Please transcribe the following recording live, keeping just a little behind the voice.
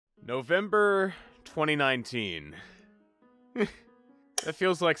November 2019. That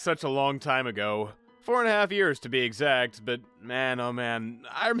feels like such a long time ago. 4.5 years to be exact, but man, oh man,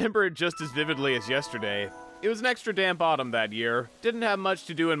 I remember it just as vividly as yesterday. It was an extra damp autumn that year. Didn't have much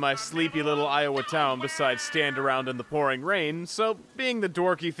to do in my sleepy little Iowa town besides stand around in the pouring rain, so being the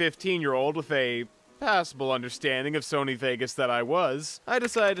dorky 15-year-old with a passable understanding of Sony Vegas that I was, I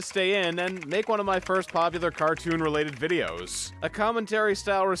decided to stay in and make one of my first popular cartoon-related videos. A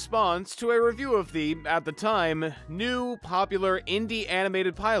commentary-style response to a review of the, at the time, new, popular indie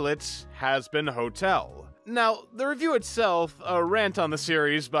animated pilot, Hazbin Hotel. Now, the review itself, a rant on the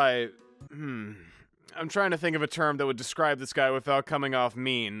series by... I'm trying to think of a term that would describe this guy without coming off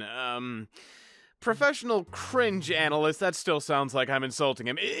mean. Professional cringe analyst, that still sounds like I'm insulting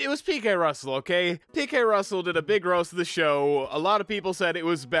him. It was PK Russell, okay? PK Russell did a big roast of the show. A lot of people said it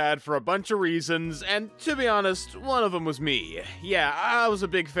was bad for a bunch of reasons, and to be honest, one of them was me. Yeah, I was a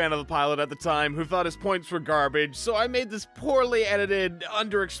big fan of the pilot at the time who thought his points were garbage, so I made this poorly edited,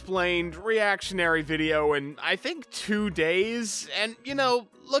 underexplained, reactionary video in, I think, 2 days, and, you know,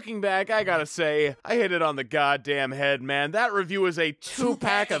 looking back, I gotta say, I hit it on the goddamn head, man. That review is a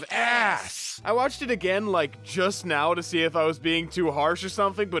two-pack of ass! I watched it again, like, just now to see if I was being too harsh or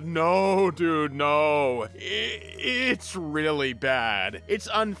something, but no, dude, no. It's really bad. It's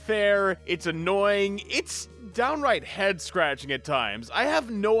unfair, it's annoying, it's downright head-scratching at times. I have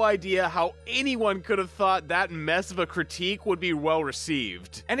no idea how anyone could have thought that mess of a critique would be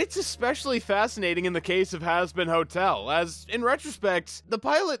well-received. And it's especially fascinating in the case of Hazbin Hotel, as, in retrospect, the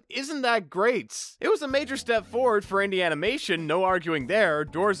pilot isn't that great. It was a major step forward for indie animation, no arguing there,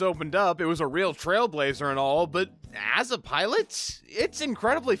 doors opened up, it was a real trailblazer and all, but as a pilot, it's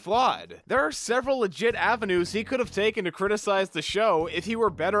incredibly flawed. There are several legit avenues he could have taken to criticize the show if he were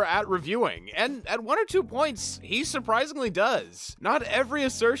better at reviewing, and at 1 or 2 points, he surprisingly does. Not every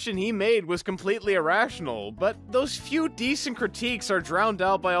assertion he made was completely irrational, but those few decent critiques are drowned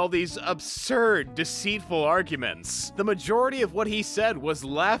out by all these absurd, deceitful arguments. The majority of what he said was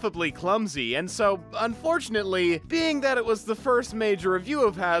laughably clumsy, and so, unfortunately, being that it was the first major review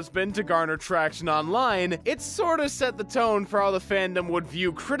of Hazbin to garner traction online, it sort of set the tone for how the fandom would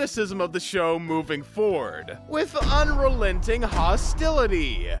view criticism of the show moving forward, with unrelenting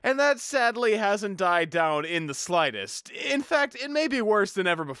hostility. And that sadly hasn't died down in the slightest. In fact, it may be worse than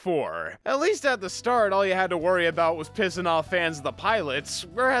ever before. At least at the start, all you had to worry about was pissing off fans of the pilots,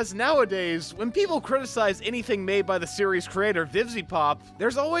 whereas nowadays, when people criticize anything made by the series creator VivziePop,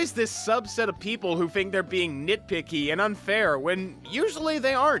 there's always this subset of people who think they're being nitpicky and unfair when usually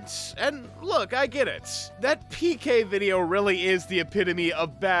they aren't. And look, I get it. That PK video really is the epitome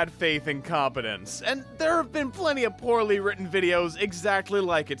of bad faith incompetence, and there have been plenty of poorly written videos exactly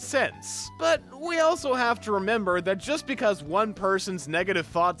like it since. But we also have to remember that just because one person's negative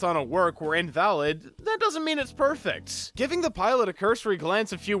thoughts on a work were invalid, that doesn't mean it's perfect. Giving the pilot a cursory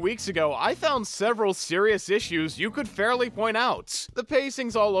glance a few weeks ago, I found several serious issues you could fairly point out. The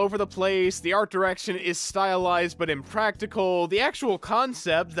pacing's all over the place, the art direction is stylized but impractical, the actual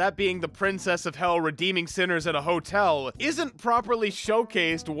concept, that being the Princess of Hell redeeming sinners at a hotel, isn't properly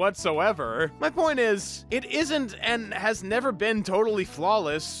showcased whatsoever. My point is, it isn't and has never been totally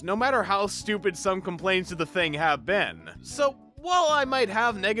flawless, no matter how stupid some complaints of the thing have been. So, while I might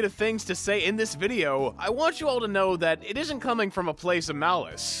have negative things to say in this video, I want you all to know that it isn't coming from a place of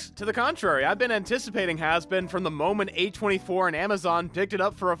malice. To the contrary, I've been anticipating Hazbin from the moment A24 and Amazon picked it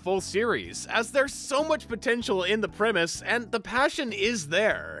up for a full series, as there's so much potential in the premise, and the passion is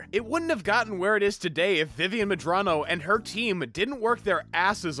there. It wouldn't have gotten where it is today if Vivian Medrano and her team didn't work their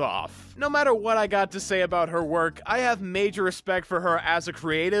asses off. No matter what I got to say about her work, I have major respect for her as a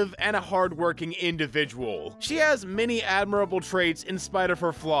creative and a hardworking individual. She has many admirable traits in spite of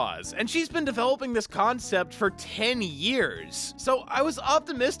her flaws, and she's been developing this concept for 10 years. So I was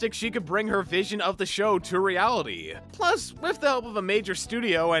optimistic she could bring her vision of the show to reality. Plus, with the help of a major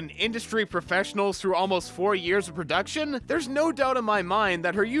studio and industry professionals through almost 4 years of production, there's no doubt in my mind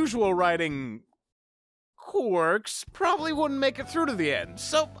that her usual writing quirks probably wouldn't make it through to the end,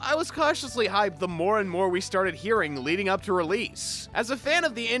 so I was cautiously hyped the more and more we started hearing leading up to release. As a fan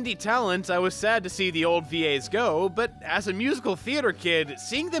of the indie talent, I was sad to see the old VAs go, but as a musical theater kid,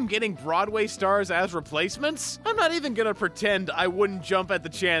 seeing them getting Broadway stars as replacements, I'm not even gonna pretend I wouldn't jump at the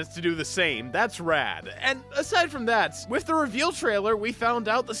chance to do the same. That's rad. And aside from that, with the reveal trailer, we found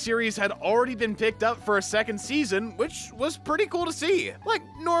out the series had already been picked up for a second season, which was pretty cool to see. Like,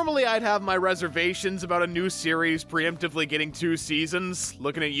 normally I'd have my reservations about a new new series preemptively getting 2 seasons.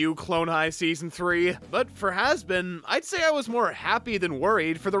 Looking at you, Clone High Season 3. But for Hazbin, I'd say I was more happy than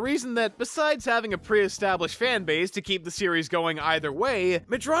worried for the reason that besides having a pre-established fanbase to keep the series going either way,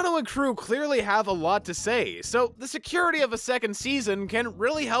 Medrano and crew clearly have a lot to say, so the security of a second season can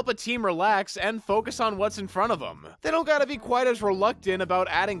really help a team relax and focus on what's in front of them. They don't gotta be quite as reluctant about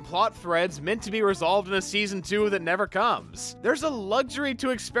adding plot threads meant to be resolved in a season 2 that never comes. There's a luxury to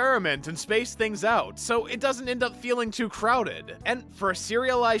experiment and space things out, so it doesn't end up feeling too crowded. And for a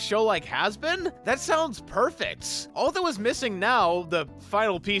serialized show like Hazbin, that sounds perfect. All that was missing now, the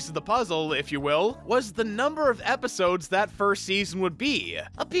final piece of the puzzle, if you will, was the number of episodes that first season would be.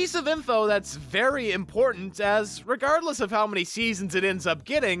 A piece of info that's very important, as regardless of how many seasons it ends up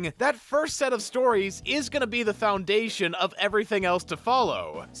getting, that first set of stories is gonna be the foundation of everything else to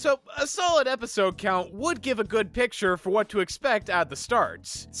follow. So a solid episode count would give a good picture for what to expect at the start.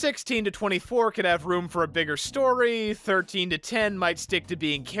 16 to 24 could have room for a bigger story, 13 to 10 might stick to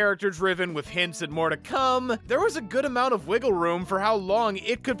being character-driven with hints at more to come. There was a good amount of wiggle room for how long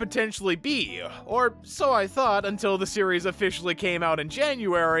it could potentially be, or so I thought until the series officially came out in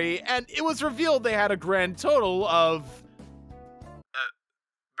January, and it was revealed they had a grand total of...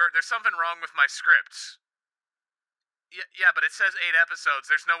 Bert, there's something wrong with my script. Yeah, but it says 8 episodes,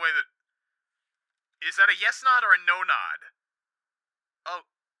 there's no way that... Is that a yes nod or a no nod?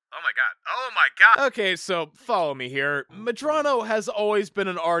 Oh my god. Oh my god! Okay, so follow me here. Medrano has always been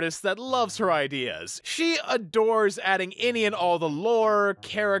an artist that loves her ideas. She adores adding any and all the lore,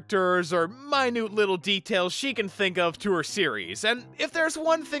 characters, or minute little details she can think of to her series, and if there's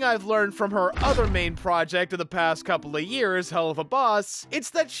one thing I've learned from her other main project of the past couple of years, Helluva, it's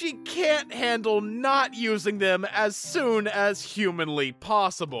that she can't handle not using them as soon as humanly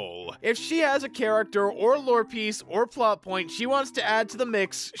possible. If she has a character or lore piece or plot point she wants to add to the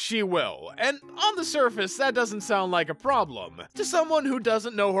mix, she will, and on the surface that doesn't sound like a problem. To someone who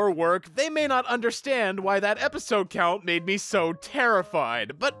doesn't know her work, they may not understand why that episode count made me so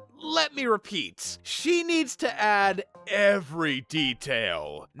terrified, but let me repeat, she needs to add every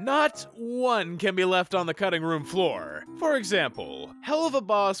detail. Not one can be left on the cutting room floor. For example, Helluva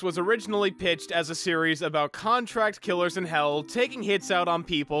Boss was originally pitched as a series about contract killers in hell taking hits out on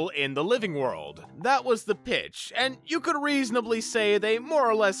people in the living world. That was the pitch, and you could reasonably say they more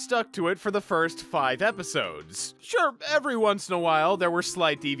or less stuck to it for the first 5 episodes. Sure, every once in a while there were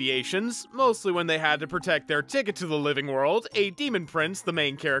slight deviations, mostly when they had to protect their ticket to the living world, a demon prince the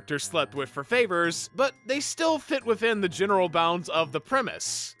main character slept with for favors, but they still fit within the general bounds of the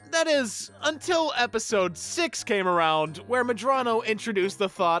premise. That is, until episode 6 came around, where Medrano introduced the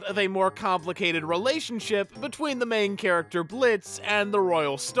thought of a more complicated relationship between the main character Blitz and the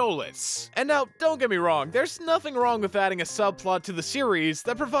Royal Stolitz. And now, don't get me wrong, there's nothing wrong with adding a subplot to the series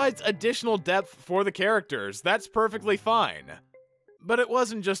that provides additional depth for the characters. That's perfectly fine. But it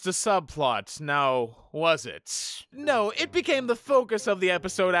wasn't just a subplot, now, was it? No, it became the focus of the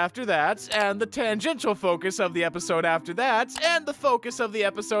episode after that, and the tangential focus of the episode after that, and the focus of the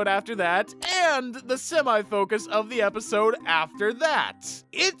episode after that, and the semi-focus of the episode after that.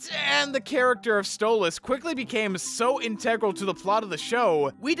 It and the character of Stolas quickly became so integral to the plot of the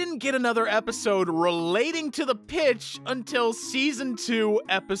show, we didn't get another episode relating to the pitch until Season 2,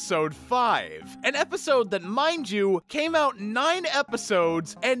 Episode 5. An episode that, mind you, came out 9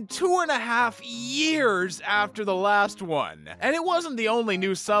 episodes and 2.5 years after the last one. And it wasn't the only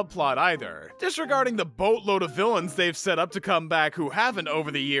new subplot either. Disregarding the boatload of villains they've set up to come back who haven't over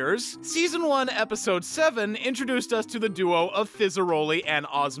the years, Season 1, Episode 7 introduced us to the duo of Fizzaroli and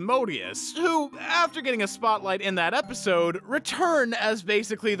Osmodius, who, after getting a spotlight in that episode, return as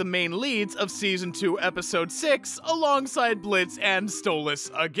basically the main leads of Season 2, Episode 6, alongside Blitz and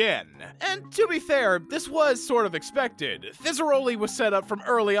Stolas again. And to be fair, this was sort of expected. Fizzaroli was set up from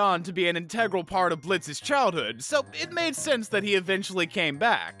early on to be an integral part of Blitz's childhood, so it made sense that he eventually came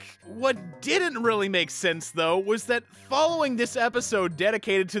back. What didn't really make sense, though, was that following this episode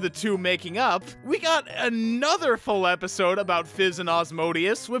dedicated to the two making up, we got another full episode about Fizz and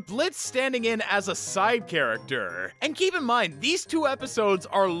Osmodius, with Blitz standing in as a side character. And keep in mind, these 2 episodes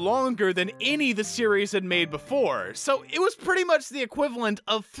are longer than any the series had made before, so it was pretty much the equivalent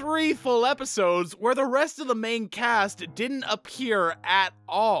of 3 full episodes where the rest of the main cast didn't appear at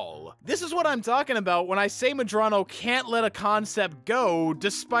all. This is what I'm talking about when I say Medrano can't let a concept go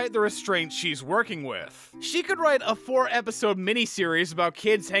despite the restraints she's working with. She could write a 4-episode miniseries about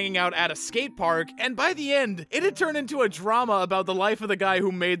kids hanging out at a skate park, and by the end, it'd turn into a drama about the life of the guy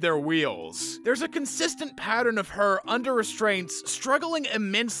who made their wheels. There's a consistent pattern of her, under restraints, struggling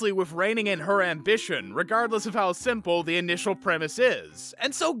immensely with reining in her ambition, regardless of how simple the initial premise is.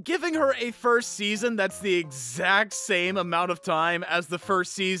 And so giving her a first season that's the exact same amount of time as the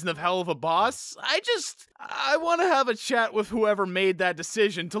first season of Helluva Boss, I want to have a chat with whoever made that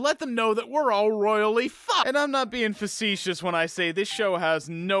decision to let them know that we're all royally fucked. And I'm not being facetious when I say this show has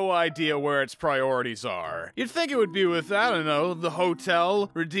no idea where its priorities are. You'd think it would be with, I don't know, the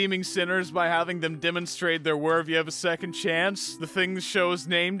hotel, redeeming sinners by having them demonstrate their worthy of a second chance, the thing the show's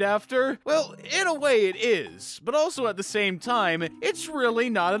named after. Well, in a way it is, but also at the same time, it's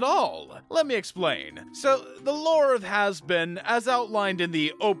really not at all. Let me explain. So, the lore of Hazbin, as outlined in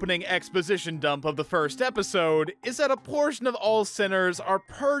the opening exposition dump of the first episode, is that a portion of all sinners are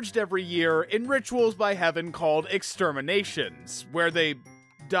purged every year in rituals by heaven called exterminations, where they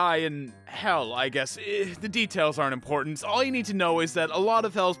die in hell, I guess. The details aren't important. All you need to know is that a lot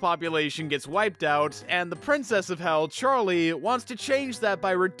of Hell's population gets wiped out, and the Princess of Hell, Charlie, wants to change that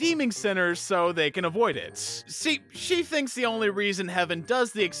by redeeming sinners so they can avoid it. See, she thinks the only reason heaven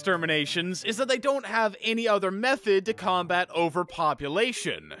does the exterminations is that they don't have any other method to combat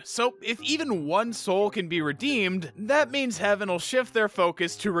overpopulation. So if even one soul can be redeemed, that means heaven will shift their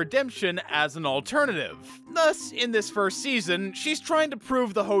focus to redemption as an alternative. Thus, in this first season, she's trying to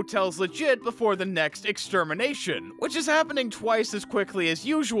prove the hotel's legit before the next extermination, which is happening twice as quickly as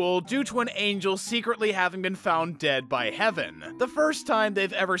usual due to an angel secretly having been found dead by heaven. The first time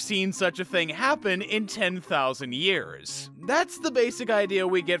they've ever seen such a thing happen in 10,000 years. That's the basic idea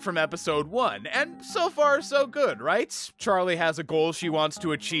we get from episode 1, and so far so good, right? Charlie has a goal she wants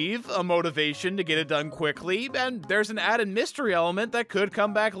to achieve, a motivation to get it done quickly, and there's an added mystery element that could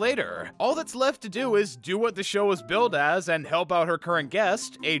come back later. All that's left to do is do what the show was billed as and help out her current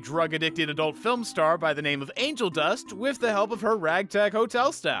guest, a drug-addicted adult film star by the name of Angel Dust, with the help of her ragtag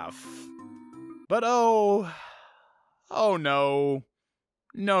hotel staff. But oh no.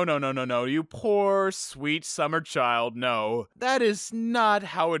 No, you poor, sweet summer child, no. That is not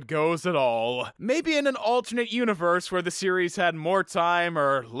how it goes at all. Maybe in an alternate universe where the series had more time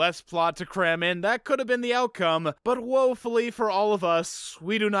or less plot to cram in, that could have been the outcome, but woefully for all of us,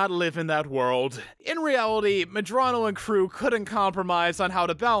 we do not live in that world. In reality, Medrano and crew couldn't compromise on how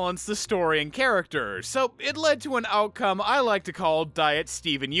to balance the story and characters, so it led to an outcome I like to call Diet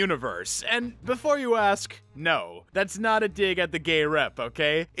Steven Universe. And before you ask, no, that's not a dig at the gay rep, okay?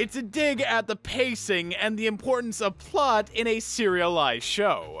 It's a dig at the pacing and the importance of plot in a serialized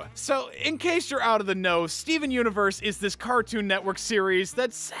show. So, in case you're out of the know, Steven Universe is this Cartoon Network series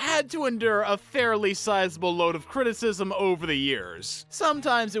that's had to endure a fairly sizable load of criticism over the years.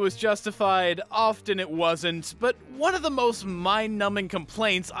 Sometimes it was justified, often it wasn't, but one of the most mind-numbing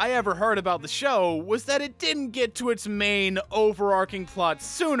complaints I ever heard about the show was that it didn't get to its main, overarching plot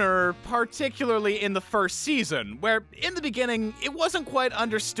sooner, particularly in the first season, where in the beginning, it wasn't quite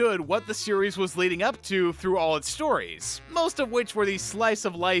understood what the series was leading up to through all its stories, most of which were these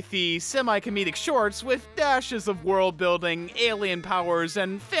slice-of-life-y, semi-comedic shorts with dashes of world-building, alien powers,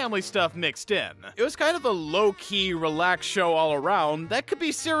 and family stuff mixed in. It was kind of a low-key, relaxed show all around that could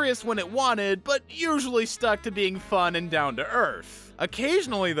be serious when it wanted, but usually stuck to being fun and down-to-earth.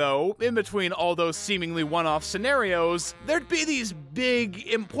 Occasionally, though, in between all those seemingly one-off scenarios, there'd be these big,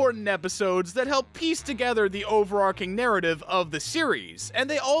 important episodes that help piece together the overarching narrative of the series, and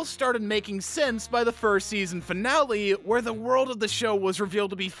they all started making sense by the first season finale, where the world of the show was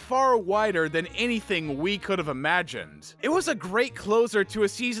revealed to be far wider than anything we could have imagined. It was a great closer to a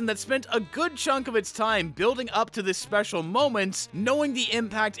season that spent a good chunk of its time building up to this special moment, knowing the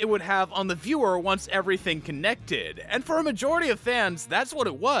impact it would have on the viewer once everything connected, and for a majority of fans, that's what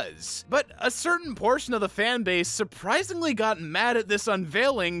it was. But a certain portion of the fan base surprisingly got mad at this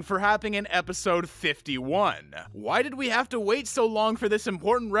unveiling for happening in episode 51. Why did we have to wait so long for this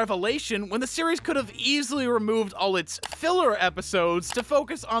important revelation when the series could have easily removed all its filler episodes to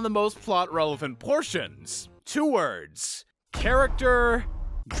focus on the most plot-relevant portions? 2 words: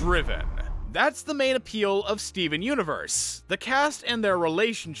 character-driven. That's the main appeal of Steven Universe, the cast and their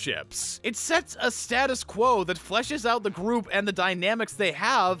relationships. It sets a status quo that fleshes out the group and the dynamics they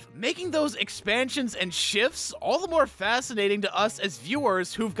have, making those expansions and shifts all the more fascinating to us as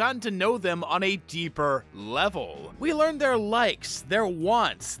viewers who've gotten to know them on a deeper level. We learn their likes, their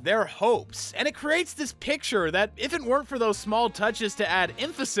wants, their hopes, and it creates this picture that, if it weren't for those small touches to add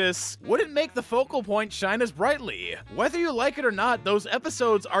emphasis, wouldn't make the focal point shine as brightly. Whether you like it or not, those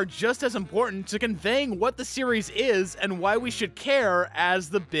episodes are just as important important to conveying what the series is and why we should care as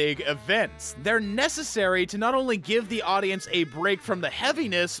the big events. They're necessary to not only give the audience a break from the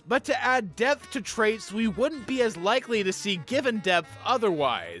heaviness, but to add depth to traits we wouldn't be as likely to see given depth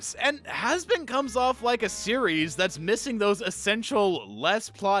otherwise. And Hazbin comes off like a series that's missing those essential, less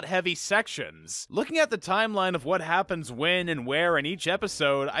plot-heavy sections. Looking at the timeline of what happens when and where in each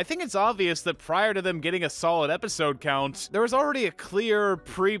episode, I think it's obvious that prior to them getting a solid episode count, there was already a clear,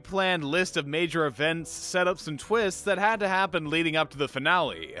 pre-planned list of major events, setups, and twists that had to happen leading up to the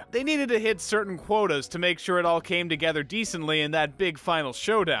finale. They needed to hit certain quotas to make sure it all came together decently in that big final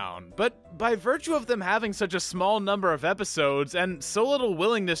showdown, but by virtue of them having such a small number of episodes and so little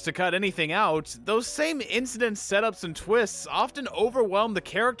willingness to cut anything out, those same incidents, setups, and twists often overwhelm the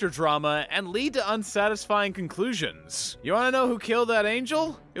character drama and lead to unsatisfying conclusions. You wanna know who killed that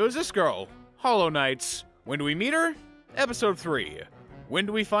angel? It was this girl, Hollow Knight. When do we meet her? Episode 3. When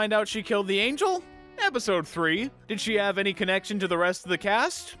do we find out she killed the angel? Episode 3. Did she have any connection to the rest of the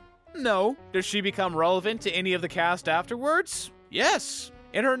cast? No. Does she become relevant to any of the cast afterwards? Yes.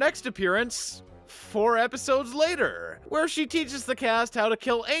 In her next appearance, 4 episodes later, where she teaches the cast how to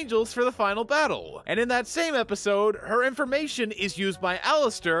kill angels for the final battle. And in that same episode, her information is used by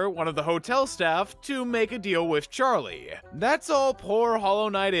Alistair, one of the hotel staff, to make a deal with Charlie. That's all poor Hollow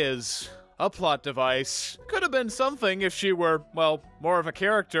Knight is. A plot device. Could have been something if she were, well, more of a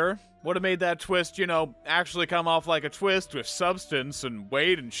character. Would have made that twist, you know, actually come off like a twist with substance and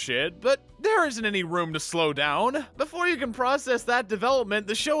weight and shit, but there isn't any room to slow down. Before you can process that development,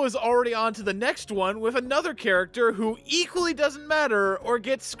 the show is already on to the next one with another character who equally doesn't matter or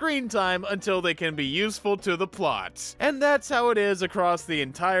gets screen time until they can be useful to the plot. And that's how it is across the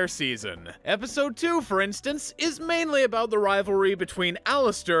entire season. Episode 2, for instance, is mainly about the rivalry between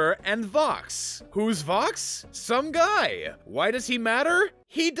Alistair and Vox. Who's Vox? Some guy. Why does he matter?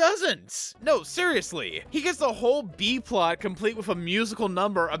 He doesn't! No, seriously. He gets the whole B-plot complete with a musical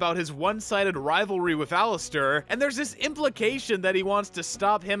number about his one-sided rivalry with Alistair, and there's this implication that he wants to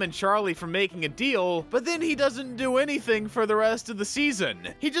stop him and Charlie from making a deal, but then he doesn't do anything for the rest of the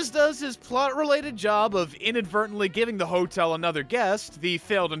season. He just does his plot-related job of inadvertently giving the hotel another guest, the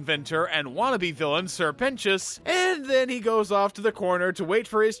failed inventor and wannabe villain Sir Pentious, and then he goes off to the corner to wait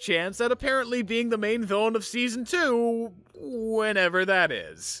for his chance at apparently being the main villain of Season 2, whenever that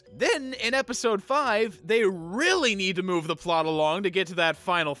is. Then, in episode 5, they really need to move the plot along to get to that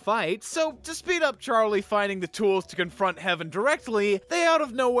final fight, so to speed up Charlie finding the tools to confront Heaven directly, they out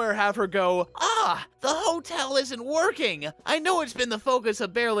of nowhere have her go, "Ah, the hotel isn't working! I know it's been the focus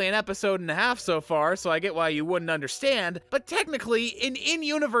of barely an episode and a half so far, so I get why you wouldn't understand, but technically, in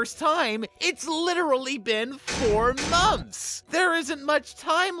universe time, it's literally been 4 months! There isn't much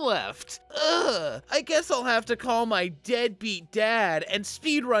time left! Ugh, I guess I'll have to call my deadbeat dad and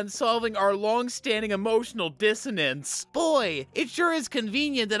speedrun solving our long-standing emotional dissonance. Boy, it sure is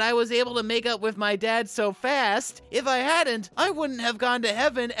convenient that I was able to make up with my dad so fast. If I hadn't, I wouldn't have gone to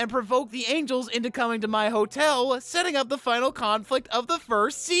heaven and provoked the angels into coming to my hotel, setting up the final conflict of the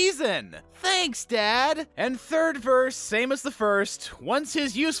first season. Thanks, Dad! And third verse, same as the first, once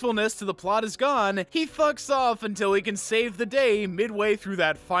his usefulness to the plot is gone, he fucks off until he can save the day midway through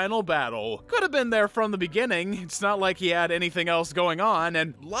that final battle. Could have been there from the beginning, it's not like he had anything else going on,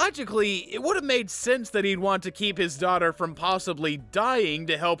 and logically, it would have made sense that he'd want to keep his daughter from possibly dying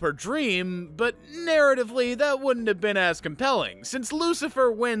to help her dream, but narratively, that wouldn't have been as compelling, since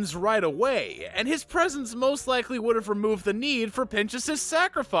Lucifer wins right away, and his presence most likely would have removed the need for Pentious'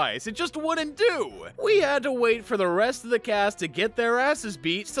 sacrifice. It just wouldn't do. We had to wait for the rest of the cast to get their asses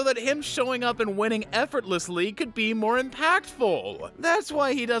beat so that him showing up and winning effortlessly could be more impactful. That's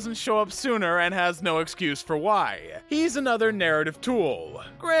why he doesn't show up sooner and has no excuse for why. He's another narrative tool.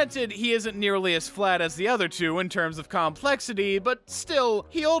 Granted, he isn't nearly as flat as the other two in terms of complexity, but still,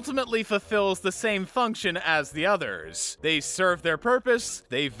 he ultimately fulfills the same function as the others. They serve their purpose,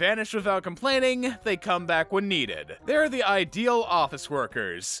 they vanish without complaining, they come back when needed. They're the ideal office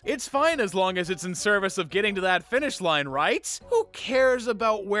workers. It's fine as long as it's in service of getting to that finish line, right? Who cares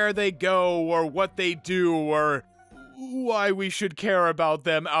about where they go, or what they do, or why we should care about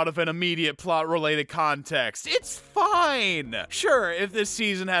them out of an immediate plot-related context? It's fine! Sure, if this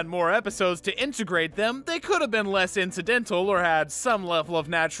season had more episodes to integrate them, they could have been less incidental or had some level of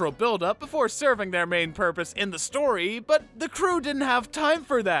natural build-up before serving their main purpose in the story, but the crew didn't have time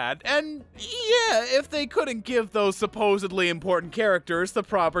for that, and yeah, if they couldn't give those supposedly important characters the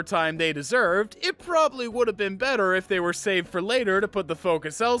proper time they deserved, it probably would have been better if they were saved for later to put the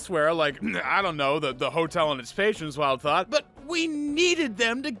focus elsewhere, like, I don't know, the hotel and its patrons, wild thought, but we needed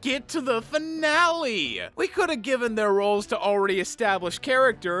them to get to the finale. We could have given their roles to already established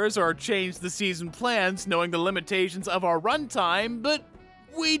characters or changed the season plans knowing the limitations of our runtime, but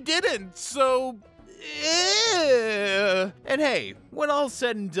we didn't, so... And hey, when all's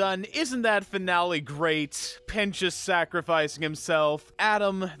said and done, isn't that finale great? Penchus sacrificing himself,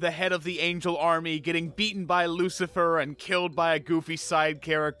 Adam, the head of the angel army, getting beaten by Lucifer and killed by a goofy side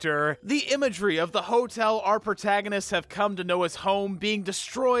character, the imagery of the hotel our protagonists have come to know as home being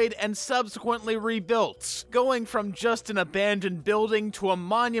destroyed and subsequently rebuilt, going from just an abandoned building to a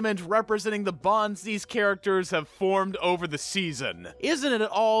monument representing the bonds these characters have formed over the season. Isn't it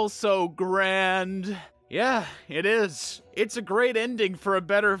all so grand? Yeah, it is. It's a great ending for a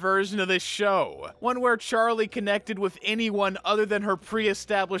better version of this show. One where Charlie connected with anyone other than her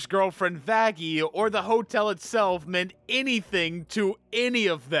pre-established girlfriend Vaggie, or the hotel itself meant anything to any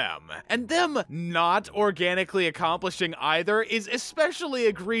of them. And them not organically accomplishing either is especially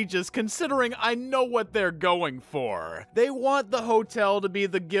egregious considering I know what they're going for. They want the hotel to be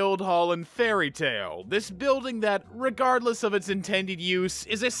the Guildhall in Fairy Tale, this building that, regardless of its intended use,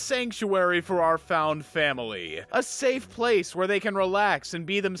 is a sanctuary for our found family. A safe place where they can relax and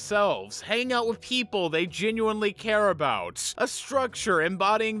be themselves, hang out with people they genuinely care about. A structure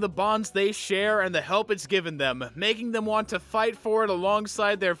embodying the bonds they share and the help it's given them, making them want to fight for it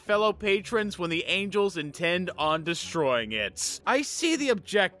alongside their fellow patrons when the angels intend on destroying it. I see the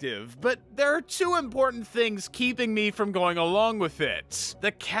objective, but there are two important things keeping me from going along with it.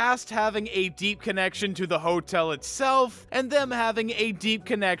 The cast having a deep connection to the hotel itself, and them having a deep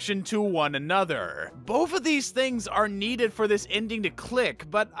connection to one another. Both of these things are needed for this ending to click,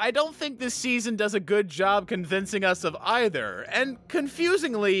 but I don't think this season does a good job convincing us of either, and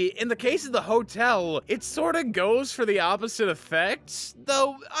confusingly, in the case of the hotel, it sorta goes for the opposite effect,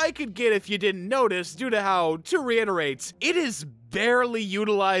 though I could get if you didn't notice due to how, to reiterate, it is barely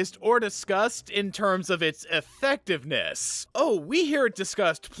utilized or discussed in terms of its effectiveness. Oh, we hear it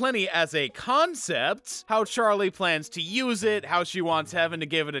discussed plenty as a concept, how Charlie plans to use it, how she wants Heaven to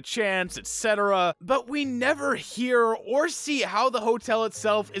give it a chance, etc., but we never hear or see how the hotel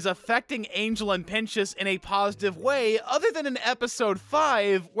itself is affecting Angel and Penchus in a positive way other than in episode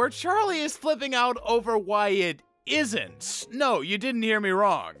 5, where Charlie is flipping out over why it isn't. No, you didn't hear me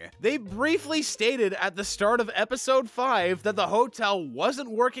wrong. They briefly stated at the start of episode 5 that the hotel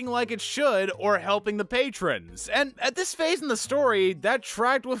wasn't working like it should or helping the patrons, and at this phase in the story, that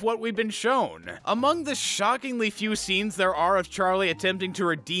tracked with what we've been shown. Among the shockingly few scenes there are of Charlie attempting to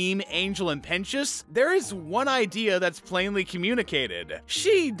redeem Angel and Penchus, there is one idea that's plainly communicated.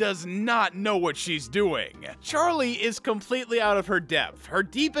 She does not know what she's doing. Charlie is completely out of her depth. Her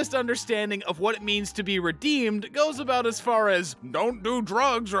deepest understanding of what it means to be redeemed goes about as far as, don't do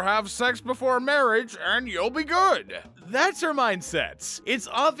drugs or have sex before marriage and you'll be good. That's her mindset. It's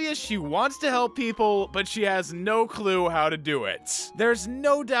obvious she wants to help people, but she has no clue how to do it. There's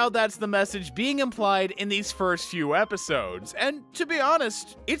no doubt that's the message being implied in these first few episodes, and to be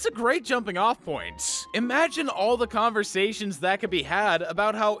honest, it's a great jumping off point. Imagine all the conversations that could be had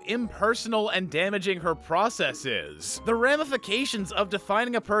about how impersonal and damaging her process is. The ramifications of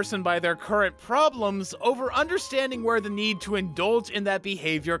defining a person by their current problems over understanding where the need to indulge in that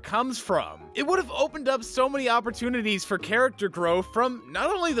behavior comes from. It would have opened up so many opportunities for character growth from not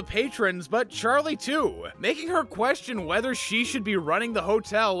only the patrons, but Charlie too, making her question whether she should be running the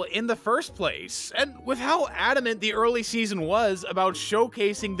hotel in the first place. And with how adamant the early season was about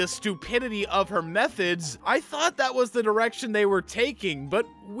showcasing the stupidity of her methods, I thought that was the direction they were taking, but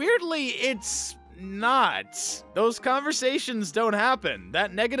weirdly, it's not. Those conversations don't happen.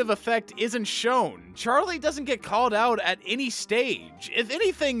 That negative effect isn't shown. Charlie doesn't get called out at any stage. If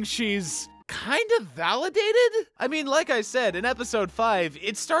anything, she's kind of validated? I mean, like I said, in episode 5,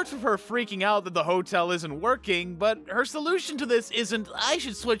 it starts with her freaking out that the hotel isn't working, but her solution to this isn't, I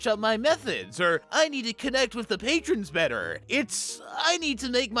should switch up my methods, or I need to connect with the patrons better. It's, I need to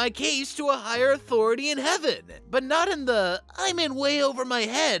make my case to a higher authority in heaven. But not in the, I'm in way over my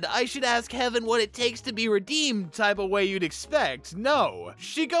head, I should ask heaven what it takes to be redeemed type of way you'd expect. No.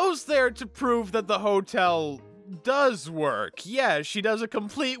 She goes there to prove that the hotel does work. Yeah, she does a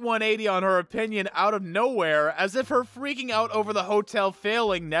complete 180 on her opinion out of nowhere, as if her freaking out over the hotel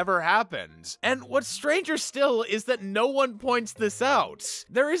failing never happened. And what's stranger still is that no one points this out.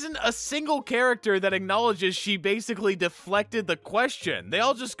 There isn't a single character that acknowledges she basically deflected the question. They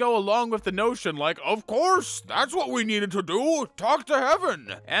all just go along with the notion like, of course, that's what we needed to do, talk to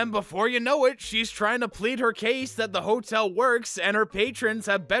heaven. And before you know it, she's trying to plead her case that the hotel works and her patrons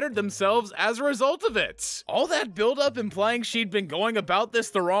have bettered themselves as a result of it. All that that buildup implying she'd been going about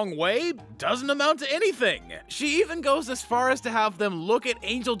this the wrong way doesn't amount to anything. She even goes as far as to have them look at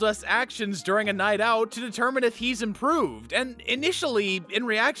Angel Dust's actions during a night out to determine if he's improved, and initially, in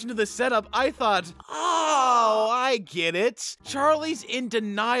reaction to this setup, I thought, oh, I get it. Charlie's in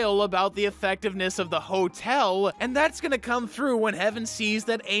denial about the effectiveness of the hotel, and that's gonna come through when Heaven sees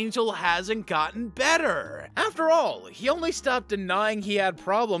that Angel hasn't gotten better. After all, he only stopped denying he had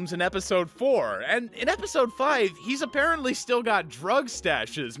problems in episode 4, and in episode 5, he's apparently still got drug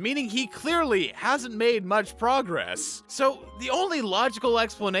stashes, meaning he clearly hasn't made much progress. So the only logical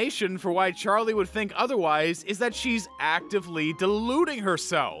explanation for why Charlie would think otherwise is that she's actively deluding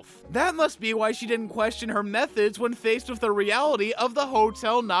herself. That must be why she didn't question her methods when faced with the reality of the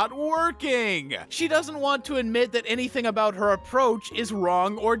hotel not working. She doesn't want to admit that anything about her approach is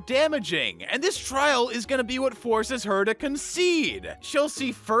wrong or damaging, and this trial is gonna be what forces her to concede. She'll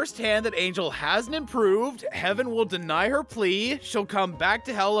see firsthand that Angel hasn't improved, Heaven will deny her plea, she'll come back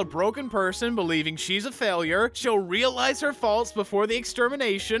to hell a broken person believing she's a failure, she'll realize her faults before the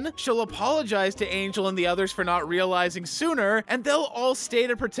extermination, she'll apologize to Angel and the others for not realizing sooner, and they'll all stay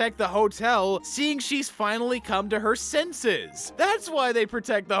to protect the hotel, seeing she's finally come to her senses. That's why they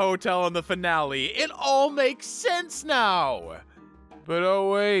protect the hotel in the finale. It all makes sense now. But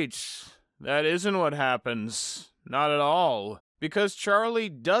oh wait, that isn't what happens. Not at all. Because Charlie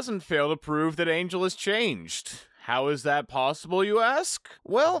doesn't fail to prove that Angel has changed. How is that possible, you ask?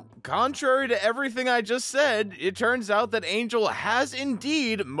 Well, contrary to everything I just said, it turns out that Angel has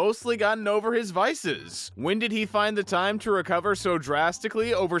indeed mostly gotten over his vices. When did he find the time to recover so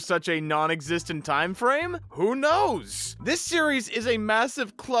drastically over such a non-existent time frame? Who knows? This series is a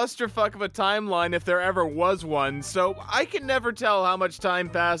massive clusterfuck of a timeline if there ever was one, so I can never tell how much time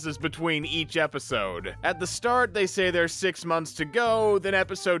passes between each episode. At the start, they say there's 6 months to go, then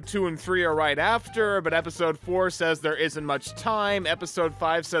episode 2 and 3 are right after, but episode 4 says there isn't much time, episode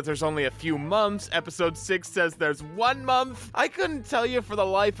 5 says there's only a few months, episode 6 says there's 1 month. I couldn't tell you for the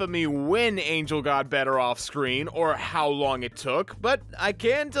life of me when Angel got better off screen or how long it took, but I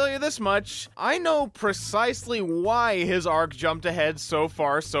can tell you this much. I know precisely why his arc jumped ahead so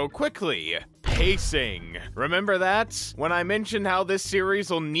far so quickly. Pacing. Remember that? When I mentioned how this series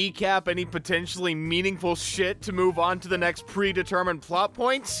will kneecap any potentially meaningful shit to move on to the next predetermined plot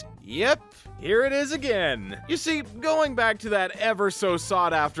points? Yep, here it is again. You see, going back to that ever so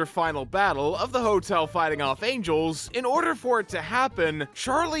sought after final battle of the hotel fighting off angels, in order for it to happen,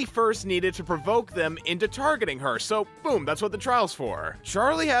 Charlie first needed to provoke them into targeting her, so boom, that's what the trial's for.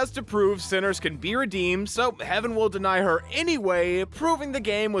 Charlie has to prove sinners can be redeemed, so Heaven will deny her anyway, proving the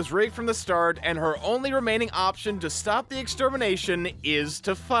game was rigged from the start and her only remaining option to stop the extermination is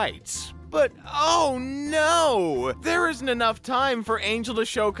to fight. But oh no! There isn't enough time for Angel to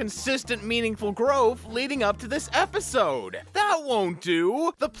show consistent, meaningful growth leading up to this episode. That won't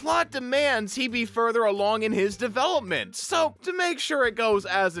do! The plot demands he be further along in his development, so to make sure it goes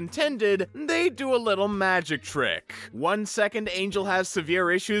as intended, they do a little magic trick. 1 second Angel has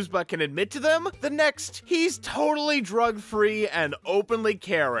severe issues but can admit to them, the next he's totally drug-free and openly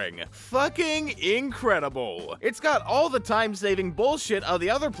caring. Fucking incredible. It's got all the time-saving bullshit of the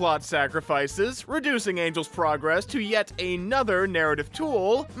other plot sacrifices, reducing Angel's progress to yet another narrative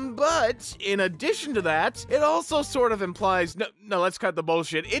tool, but in addition to that, it also sort of implies, no, let's cut the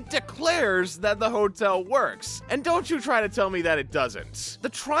bullshit, it declares that the hotel works, and don't you try to tell me that it doesn't. The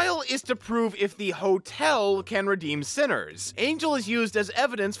trial is to prove if the hotel can redeem sinners. Angel is used as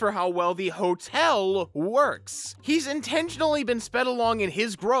evidence for how well the hotel works. He's intentionally been sped along in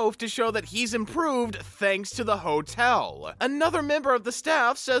his growth to show that he's improved thanks to the hotel. Another member of the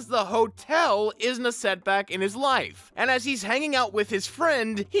staff says the hotel isn't a setback in his life, and as he's hanging out with his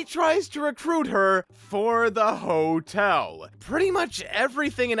friend, he tries to recruit her for the hotel. Pretty much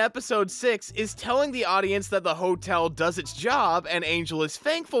everything in episode 6 is telling the audience that the hotel does its job and Angel is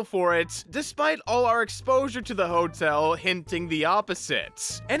thankful for it, despite all our exposure to the hotel hinting the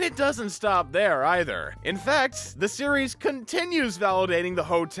opposite. And it doesn't stop there either. In fact, the series continues validating the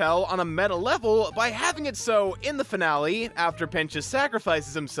hotel on a meta level by having it so in the finale, after Pinchas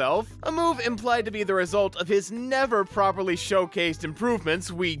sacrifices himself, a move implied to be the result of his never properly showcased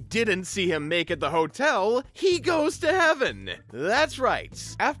improvements we didn't see him make at the hotel, he goes to heaven. That's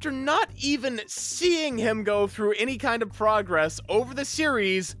right. After not even seeing him go through any kind of progress over the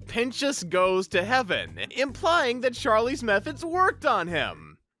series, Pinchas goes to heaven, implying that Charlie's methods worked on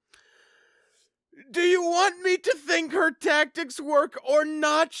him. Do you want me to think her tactics work or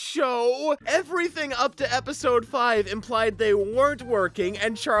not, show? Everything up to episode 5 implied they weren't working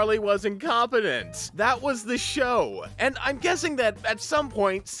and Charlie was incompetent. That was the show. And I'm guessing that at some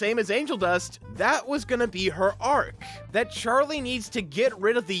point, same as Angel Dust, that was gonna be her arc. That Charlie needs to get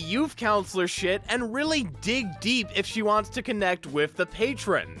rid of the youth counselor shit and really dig deep if she wants to connect with the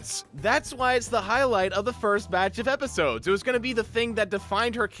patrons. That's why it's the highlight of the first batch of episodes. It was gonna be the thing that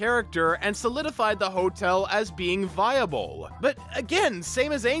defined her character and solidified the hotel as being viable. But again,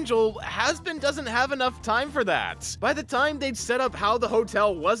 same as Angel, Hazbin doesn't have enough time for that. By the time they'd set up how the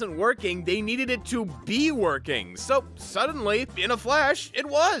hotel wasn't working, they needed it to be working. So suddenly, in a flash, it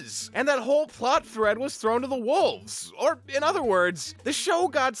was. And that whole plot thread was thrown to the wolves. Or in other words, the show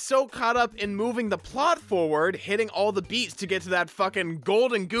got so caught up in moving the plot forward, hitting all the beats to get to that fucking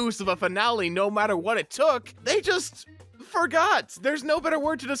golden goose of a finale no matter what it took, they just forgot. There's no better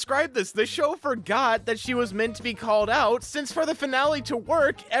word to describe this. The show forgot that she was meant to be called out, since for the finale to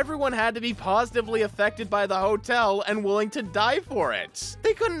work, everyone had to be positively affected by the hotel and willing to die for it.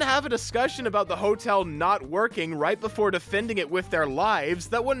 They couldn't have a discussion about the hotel not working right before defending it with their lives.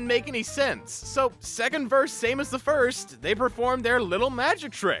 That wouldn't make any sense. So, second verse, same as the first, they performed their little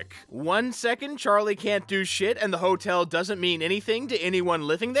magic trick. 1 second, Charlie can't do shit and the hotel doesn't mean anything to anyone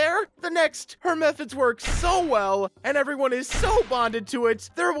living there. The next, her methods work so well, and everyone is so bonded to it,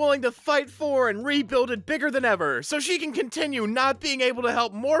 they're willing to fight for and rebuild it bigger than ever, so she can continue not being able to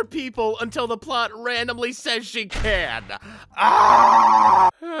help more people until the plot randomly says she can.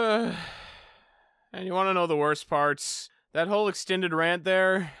 Ah! And you want to know the worst parts? That whole extended rant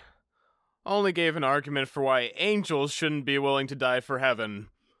there only gave an argument for why angels shouldn't be willing to die for heaven.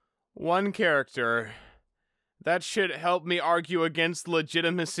 One character. That shit helped me argue against the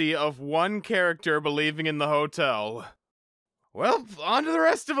legitimacy of one character believing in the hotel. Well, on to the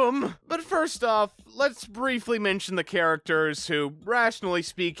rest of them. But first off, let's briefly mention the characters who, rationally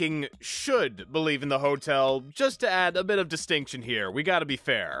speaking, should believe in the hotel, just to add a bit of distinction here. We gotta be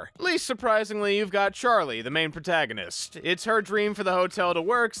fair. Least surprisingly, you've got Charlie, the main protagonist. It's her dream for the hotel to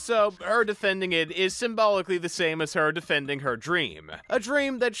work, so her defending it is symbolically the same as her defending her dream. A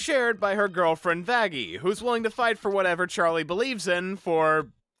dream that's shared by her girlfriend Vaggie, who's willing to fight for whatever Charlie believes in for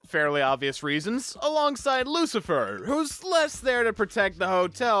fairly obvious reasons, alongside Lucifer, who's less there to protect the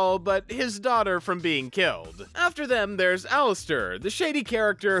hotel, but his daughter from being killed. After them, there's Alistair, the shady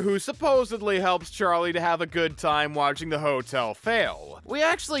character who supposedly helps Charlie to have a good time watching the hotel fail. We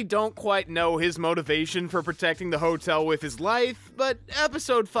actually don't quite know his motivation for protecting the hotel with his life, but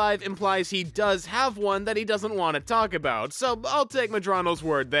episode 5 implies he does have one that he doesn't want to talk about, so I'll take Madrano's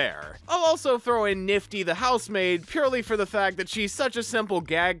word there. I'll also throw in Nifty the housemaid, purely for the fact that she's such a simple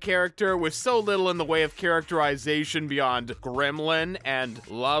gag character with so little in the way of characterization beyond gremlin and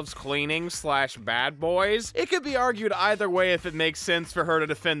loves cleaning / bad boys. It could be argued either way if it makes sense for her to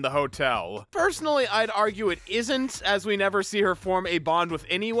defend the hotel. Personally, I'd argue it isn't, as we never see her form a bond with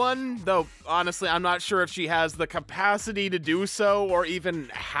anyone, though honestly I'm not sure if she has the capacity to do so or even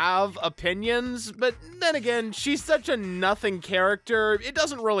have opinions, but then again, she's such a nothing character, it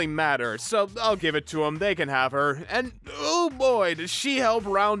doesn't really matter, so I'll give it to them, they can have her. And oh boy, does she help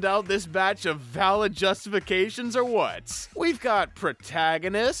round out this batch of valid justifications or what? We've got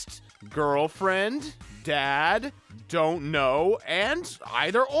protagonist, girlfriend, dad, don't know, and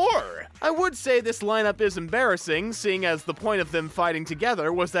either or. I would say this lineup is embarrassing, seeing as the point of them fighting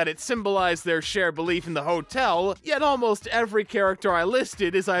together was that it symbolized their shared belief in the hotel, yet almost every character I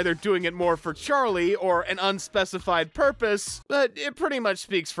listed is either doing it more for Charlie or an unspecified purpose, but it pretty much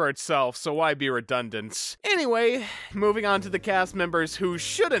speaks for itself, so why be redundant? Anyway, moving on to the cast members who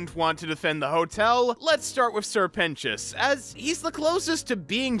shouldn't want to defend the hotel, let's start with Sir Pentious, as he's the closest to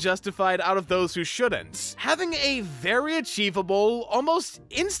being justified out of those who shouldn't. Having a very achievable, almost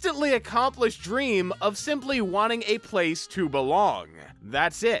instantly accomplished dream of simply wanting a place to belong.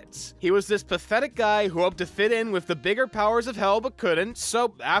 That's it. He was this pathetic guy who hoped to fit in with the bigger powers of hell but couldn't,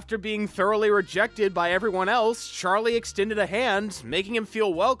 so after being thoroughly rejected by everyone else, Charlie extended a hand, making him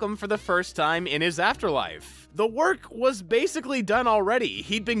feel welcome for the first time in his afterlife. The work was basically done already.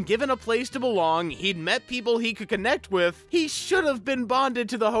 He'd been given a place to belong, he'd met people he could connect with, he should have been bonded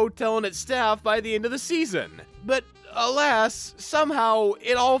to the hotel and its staff by the end of the season. But alas, somehow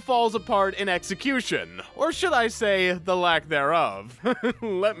it all falls apart in execution. Or should I say, the lack thereof.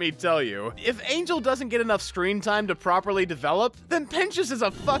 Let me tell you, if Angel doesn't get enough screen time to properly develop, then Pinchas is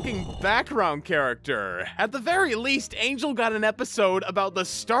a fucking background character. At the very least, Angel got an episode about the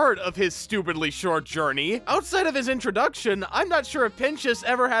start of his stupidly short journey. Outside of his introduction, I'm not sure if Pinchas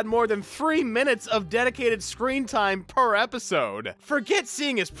ever had more than 3 minutes of dedicated screen time per episode. Forget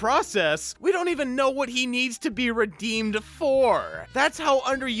seeing his process, we don't even know what he needs to be redeemed for. That's how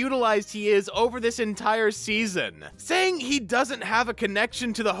underutilized he is over this entire season. Saying he doesn't have a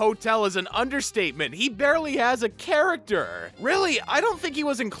connection to the hotel is an understatement. He barely has a character. Really, I don't think he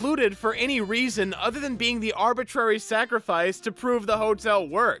was included for any reason other than being the arbitrary sacrifice to prove the hotel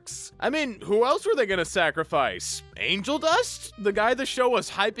works. I mean, who else were they gonna sacrifice? Angel Dust? The guy the show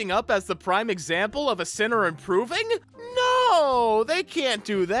was hyping up as the prime example of a sinner improving? No, they can't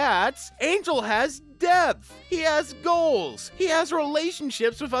do that. Angel has depth. He has goals. He has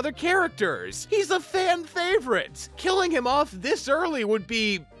relationships with other characters. He's a fan favorite. Killing him off this early would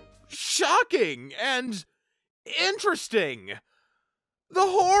be shocking and interesting. The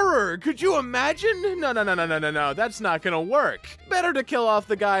horror! Could you imagine? No, that's not gonna work. Better to kill off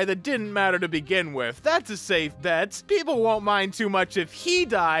the guy that didn't matter to begin with. That's a safe bet. People won't mind too much if he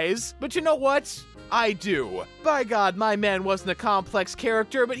dies, but you know what? I do. By God, my man wasn't a complex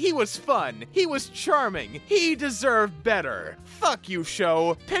character, but he was fun. He was charming. He deserved better. Fuck you,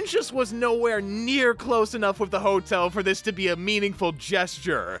 show. Pinchas was nowhere near close enough with the hotel for this to be a meaningful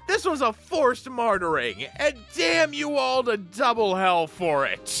gesture. This was a forced martyring, and damn you all to double hell for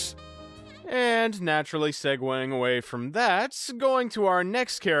it. And naturally segueing away from that, going to our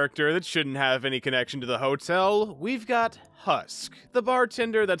next character that shouldn't have any connection to the hotel, we've got Husk, the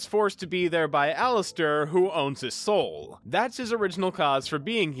bartender that's forced to be there by Alistair, who owns his soul. That's his original cause for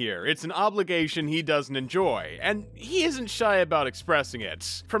being here. It's an obligation he doesn't enjoy, and he isn't shy about expressing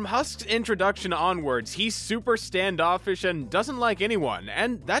it. From Husk's introduction onwards, he's super standoffish and doesn't like anyone,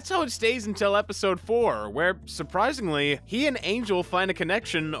 and that's how it stays until episode 4, where, surprisingly, he and Angel find a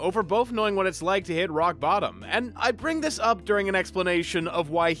connection over both knowing what it's like to hit rock bottom. And I bring this up during an explanation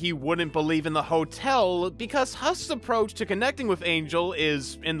of why he wouldn't believe in the hotel, because Husk's approach to connecting with Angel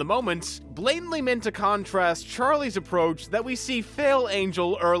is, in the moment, blatantly meant to contrast Charlie's approach that we see fail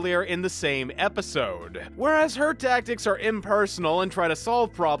Angel earlier in the same episode. Whereas her tactics are impersonal and try to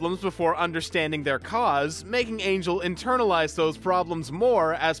solve problems before understanding their cause, making Angel internalize those problems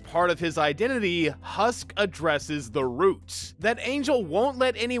more as part of his identity, Husk addresses the root. That Angel won't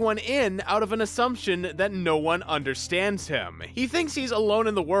let anyone in out of an assumption that no one understands him. He thinks he's alone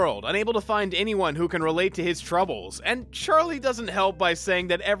in the world, unable to find anyone who can relate to his troubles, and Charlie doesn't help by saying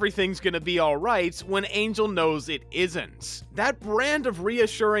that everything's gonna be alright when Angel knows it isn't. That brand of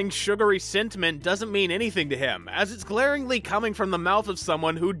reassuring, sugary sentiment doesn't mean anything to him, as it's glaringly coming from the mouth of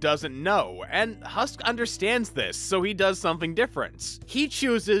someone who doesn't know, and Husk understands this, so he does something different. He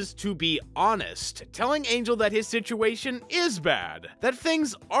chooses to be honest, telling Angel that his situation is bad, that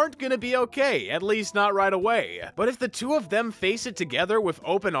things aren't gonna be okay, at least not right away. But if the two of them face it together with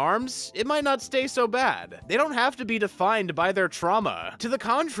open arms, it might not stay so bad. They don't have to be defined by their trauma. To the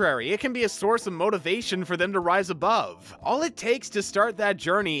contrary, it can be a source of motivation for them to rise above. All it takes to start that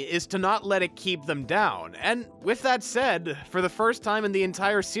journey is to not let it keep them down. And with that said, for the first time in the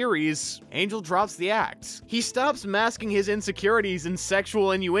entire series, Angel drops the act. He stops masking his insecurities in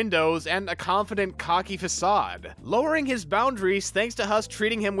sexual innuendos and a confident, cocky facade, lowering his boundaries thanks to Husk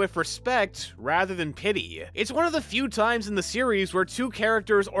treating him with respect rather than pity. It's one of the few times in the series where two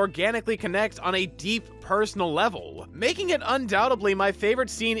characters organically connect on a deep, personal level, making it undoubtedly my favorite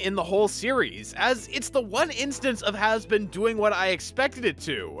scene in the whole series, as it's the one instance of Hazbin doing what I expected it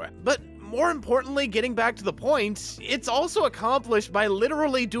to. But more importantly, getting back to the point, it's also accomplished by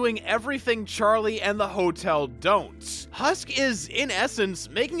literally doing everything Charlie and the hotel don't. Husk is, in essence,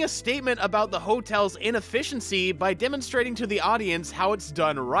 making a statement about the hotel's inefficiency by demonstrating to the audience how it's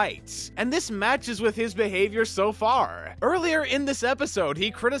done right. And this matches with his behavior so far. Earlier in this episode,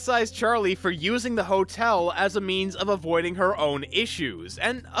 he criticized Charlie for using the hotel as a means of avoiding her own issues,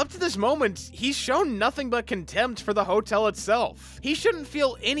 and up to this moment, he's shown nothing but contempt for the hotel itself. He shouldn't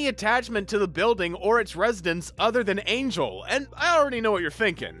feel any attachment to the building or its residents other than Angel, and I already know what you're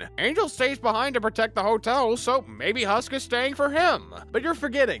thinking. Angel stays behind to protect the hotel, so maybe Husk is staying for him. But you're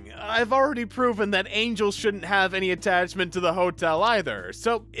forgetting, I've already proven that Angel shouldn't have any attachment to the hotel either,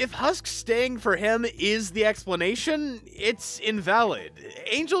 so if Husk staying for him is the explanation, it's invalid.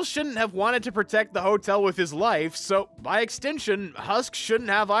 Angel shouldn't have wanted to protect the hotel with his life, so by extension, Husk shouldn't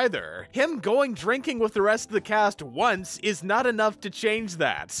have either. Him going drinking with the rest of the cast once is not enough to change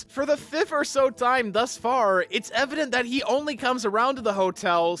that. For the fifth or so time thus far, it's evident that he only comes around to the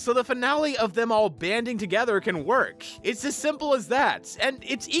hotel so the finale of them all banding together can work. It's as simple as that, and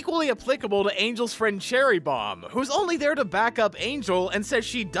it's equally applicable to Angel's friend Cherry Bomb, who's only there to back up Angel and says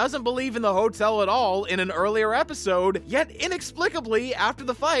she doesn't believe in the hotel at all in an earlier episode, yet inexplicably, after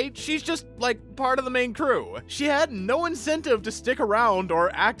the fight, she's just, like, part of the main crew. She had no incentive to stick around or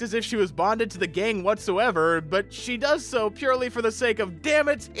act as if she was bonded to the gang whatsoever, but she does so purely for the sake of, damn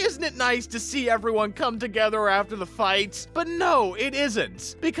it, isn't it nice to see everyone come together after the fight? But no, it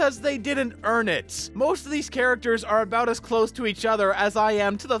isn't, because they didn't earn it. Most of these characters are about as close to each other as I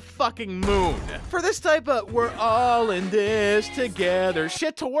am to the fucking moon. For this type of we're all in this together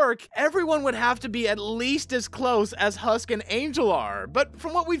shit to work, everyone would have to be at least as close as Husk and Angel are, but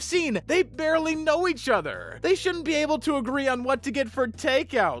from what we've seen, they barely know each other. They shouldn't be able to agree on what to get for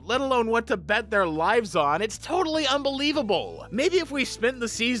takeout, let alone what to bet their lives on. It's totally unbelievable. Maybe if we spent the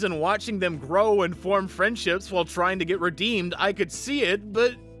season watching them grow and form friendships while trying to get redeemed, I could see it,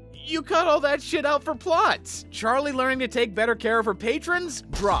 but you cut all that shit out for plots. Charlie learning to take better care of her patrons?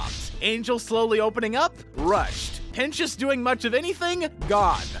 Dropped. Angel slowly opening up? Rushed. Pinchas doing much of anything?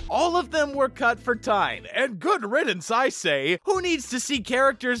 Gone. All of them were cut for time, and good riddance, I say. Who needs to see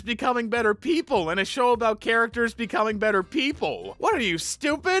characters becoming better people in a show about characters becoming better people? What are you,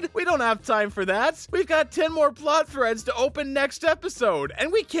 stupid? We don't have time for that. We've got 10 more plot threads to open next episode,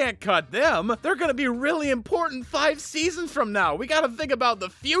 and we can't cut them. They're gonna be really important 5 seasons from now. We gotta think about the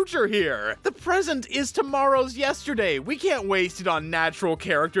future here. The present is tomorrow's yesterday. We can't waste it on natural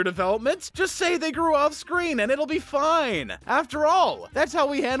character development. Just say they grew off screen and it'll be fine. After all, that's how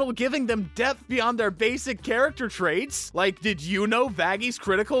we handle giving them depth beyond their basic character traits. Like, did you know Vaggy's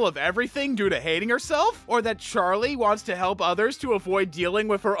critical of everything due to hating herself? Or that Charlie wants to help others to avoid dealing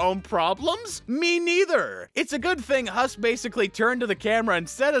with her own problems? Me neither. It's a good thing Husk basically turned to the camera and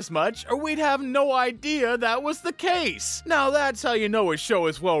said as much, or we'd have no idea that was the case. Now that's how you know a show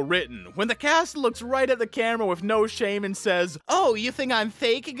is well written. When the cast looks right at the camera with no shame and says, "Oh, you think I'm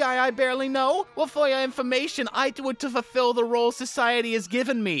fake, guy I barely know? Well, for your information, I do it to fulfill the role society has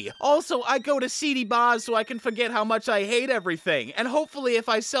given me. Also, I go to seedy bars so I can forget how much I hate everything, and hopefully if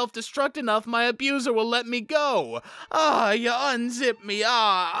I self-destruct enough, my abuser will let me go. Ah, you unzip me.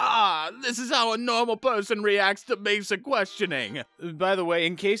 This is how a normal person reacts to basic questioning." By the way,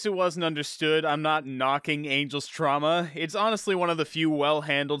 in case it wasn't understood, I'm not knocking Angel's trauma. It's honestly one of the few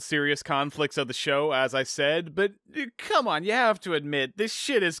well-handled serious conflicts of the show, as I said, but come on, you have to admit, this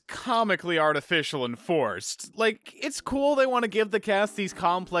shit is comically artificial and forced. Like, it's cool they want to give the cast these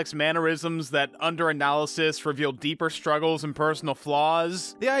complex mannerisms that, under analysis, reveal deeper struggles and personal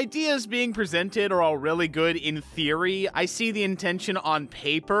flaws. The ideas being presented are all really good in theory. I see the intention on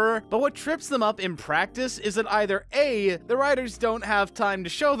paper, but what trips them up in practice is that either A, the writers don't have time to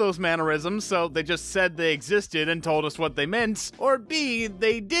show those mannerisms, so they just said they existed and told us what they meant, or B,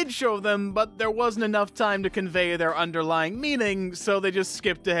 they did show them, but there wasn't enough time to convey their underlying meaning, so they just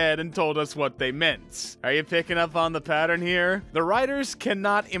skipped ahead and told us what they meant. Are you picking up on the pattern here? The writers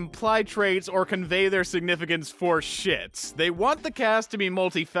cannot imply traits or convey their significance for shit. They want the cast to be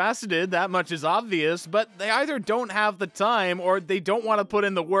multifaceted, that much is obvious, but they either don't have the time or they don't want to put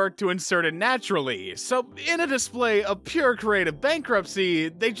in the work to insert it naturally. So in a display of pure creative bankruptcy,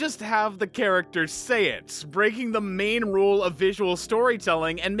 they just have the characters say it, breaking the main rule of visual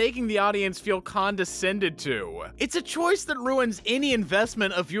storytelling and making the audience feel condescended to. It's a choice that ruins any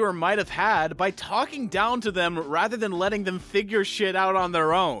investment a viewer might have had by talking down to them rather than letting them figure shit out on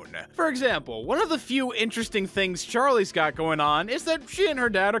their own. For example, one of the few interesting things Charlie's got going on is that she and her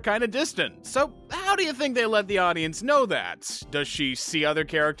dad are kinda distant. So how do you think they let the audience know that? Does she see other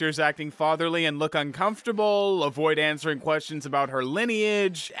characters acting fatherly and look uncomfortable, avoid answering questions about her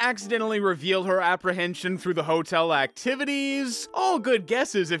lineage, accidentally reveal her apprehension through the hotel activities? All good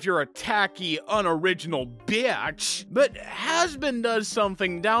guesses if you're a tacky, unoriginal bitch. But Hazbin does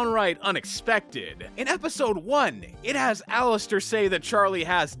something downright unexpected. In episode 1, it has Alistair say that Charlie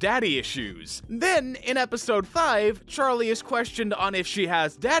has daddy issues. Then, in episode 5, Charlie is questioned on if she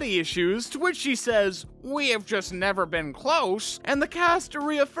has daddy issues, to which she says, "We have just never been close," and the cast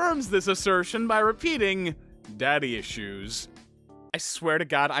reaffirms this assertion by repeating, "daddy issues." I swear to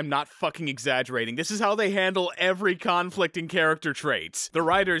God, I'm not fucking exaggerating. This is how they handle every conflicting character trait. The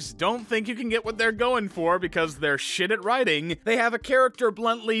writers don't think you can get what they're going for because they're shit at writing. They have a character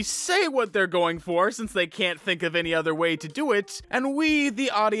bluntly say what they're going for since they can't think of any other way to do it. And we,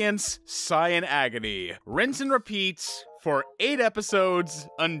 the audience, sigh in agony. Rinse and repeat for 8 episodes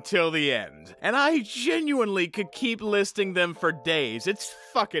until the end. And I genuinely could keep listing them for days. It's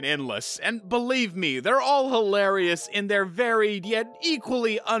fucking endless. And believe me, they're all hilarious in their varied yet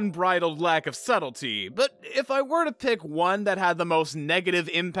equally unbridled lack of subtlety. But if I were to pick one that had the most negative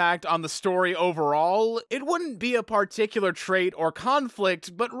impact on the story overall, it wouldn't be a particular trait or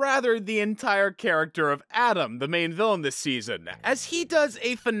conflict, but rather the entire character of Adam, the main villain this season, as he does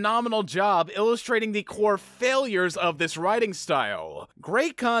a phenomenal job illustrating the core failures of this writing style.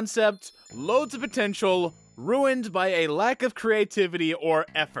 Great concept, loads of potential, ruined by a lack of creativity or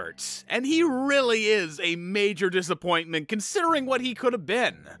effort. And he really is a major disappointment considering what he could have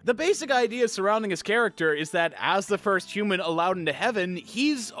been. The basic idea surrounding his character is that as the first human allowed into heaven,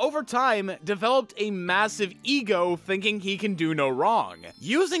 he's, over time, developed a massive ego thinking he can do no wrong,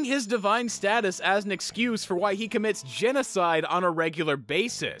 using his divine status as an excuse for why he commits genocide on a regular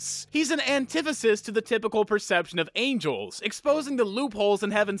basis. He's an antithesis to the typical perception of angels, exposing the loopholes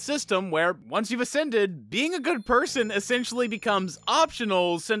in heaven's system where, once you've ascended, being a good person essentially becomes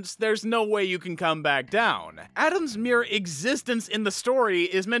optional since there's no way you can come back down. Adam's mere existence in the story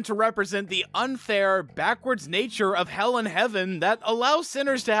is meant to represent the unfair, backwards nature of hell and heaven that allows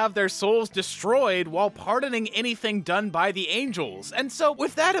sinners to have their souls destroyed while pardoning anything done by the angels. And so,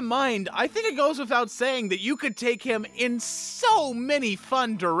 with that in mind, I think it goes without saying that you could take him in so many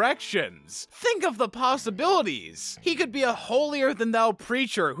fun directions. Think of the possibilities. He could be a holier-than-thou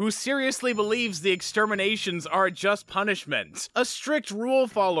preacher who seriously believes the extermination are a just punishment, a strict rule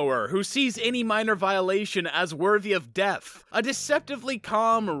follower who sees any minor violation as worthy of death, a deceptively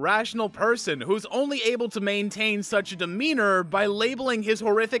calm, rational person who's only able to maintain such a demeanor by labeling his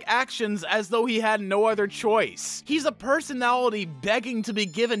horrific actions as though he had no other choice. He's a personality begging to be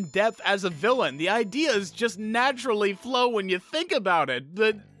given depth as a villain. The ideas just naturally flow when you think about it,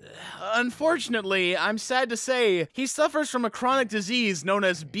 but unfortunately, I'm sad to say, he suffers from a chronic disease known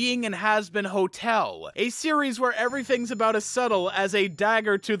as being in Hazbin Hotel, a series where everything's about as subtle as a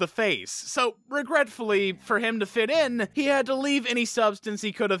dagger to the face. So, regretfully, for him to fit in, he had to leave any substance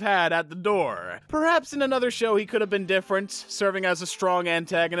he could have had at the door. Perhaps in another show he could have been different, serving as a strong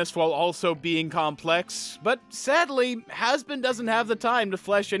antagonist while also being complex, but sadly, Hazbin doesn't have the time to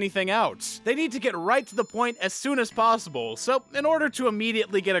flesh anything out. They need to get right to the point as soon as possible, so in order to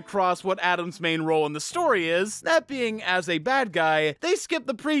immediately get across what Adam's main role in the story is, that being as a bad guy, they skip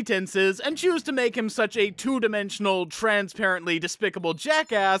the pretenses and choose to make him such a two-dimensional, transparently despicable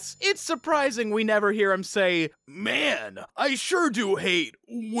jackass, it's surprising we never hear him say, "Man, I sure do hate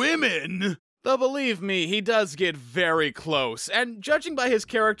women." Though believe me, he does get very close, and judging by his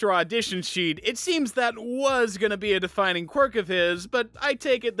character audition sheet, it seems that was gonna be a defining quirk of his, but I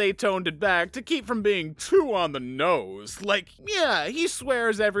take it they toned it back to keep from being too on the nose. Like, yeah, he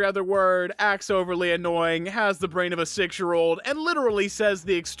swears every other word, acts overly annoying, has the brain of a 6-year-old, and literally says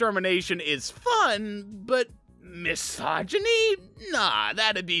the extermination is fun, but misogyny? Nah,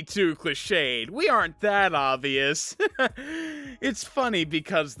 that'd be too cliched. We aren't that obvious. It's funny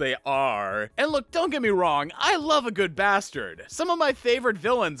because they are. And look, don't get me wrong, I love a good bastard. Some of my favorite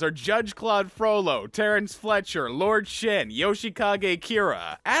villains are Judge Claude Frollo, Terrence Fletcher, Lord Shen, Yoshikage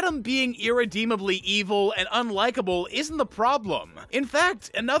Kira. Adam being irredeemably evil and unlikable isn't the problem. In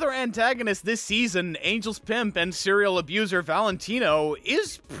fact, another antagonist this season, Angel's Pimp and serial abuser Valentino,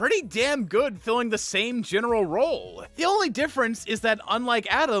 is pretty damn good filling the same general role. The only difference is that unlike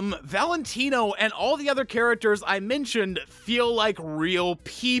Adam, Valentino and all the other characters I mentioned feel like real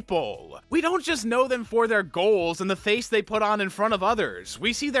people. We don't just know them for their goals and the face they put on in front of others.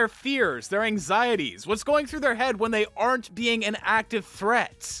 We see their fears, their anxieties, what's going through their head when they aren't being an active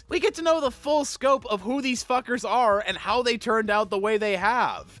threat. We get to know the full scope of who these fuckers are and how they turned out the way they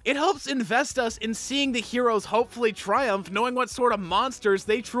have. It helps invest us in seeing the heroes hopefully triumph, knowing what sort of monsters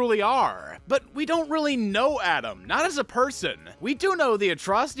they truly are. But we don't really know Adam, not as a person. We do know the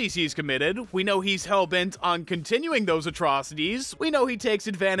atrocities he's committed. We know he's hell-bent on continuing those atrocities. We know he takes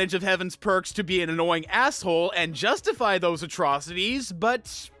advantage of heaven's perks to be an annoying asshole and justify those atrocities,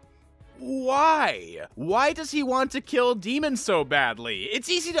 but why? Why does he want to kill demons so badly? It's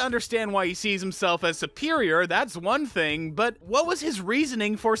easy to understand why he sees himself as superior, that's one thing, but what was his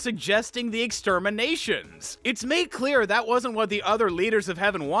reasoning for suggesting the exterminations? It's made clear that wasn't what the other leaders of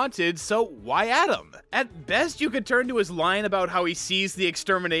heaven wanted, so why Adam? At best, you could turn to his line about how he sees the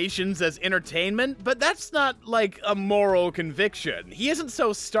exterminations as entertainment, but that's not like a moral conviction. He isn't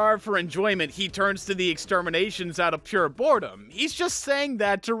so starved for enjoyment he turns to the exterminations out of pure boredom. He's just saying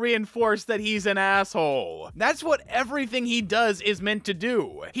that to reinforce reinforce that he's an asshole. That's what everything he does is meant to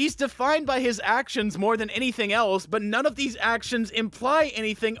do. He's defined by his actions more than anything else, but none of these actions imply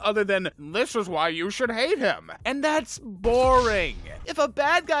anything other than, this is why you should hate him. And that's boring. If a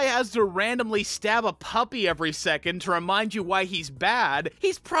bad guy has to randomly stab a puppy every second to remind you why he's bad,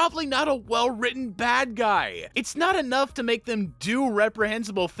 he's probably not a well-written bad guy. It's not enough to make them do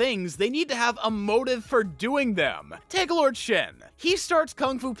reprehensible things, they need to have a motive for doing them. Take Lord Shen. He starts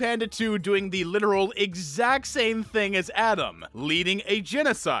Kung Fu Panda 2 doing the literal exact same thing as Adam, leading a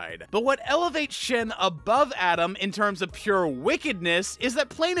genocide. But what elevates Shen above Adam in terms of pure wickedness is that,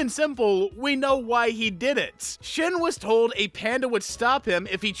 plain and simple, we know why he did it. Shen was told a panda would stop him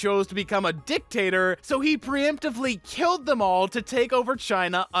if he chose to become a dictator, so he preemptively killed them all to take over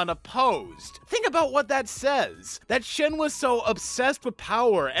China unopposed. Think about what that says. That Shen was so obsessed with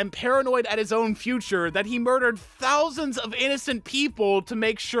power and paranoid at his own future that he murdered thousands of innocent people to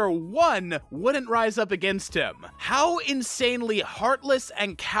make sure one wouldn't rise up against him. How insanely heartless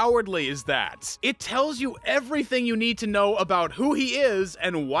and cowardly is that? It tells you everything you need to know about who he is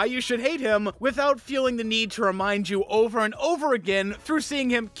and why you should hate him without feeling the need to remind you over and over again through seeing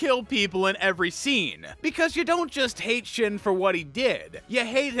him kill people in every scene. Because you don't just hate Shen for what he did, you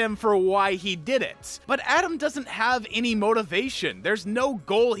hate him for why he did it. But Adam doesn't have any motivation. There's no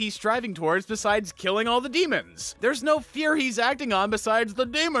goal he's striving towards besides killing all the demons. There's no fear he's acting on besides the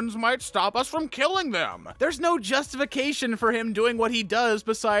demons might stop us from killing them. There's no justification for him doing what he does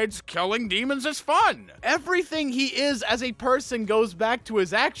besides killing demons is fun. Everything he is as a person goes back to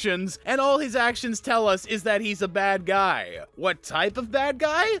his actions, and all his actions tell us is that he's a bad guy. What type of bad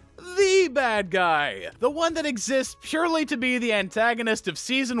guy? The bad guy. The one that exists purely to be the antagonist of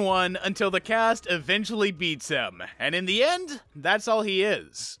Season 1 until the cast eventually beats him. And in the end, that's all he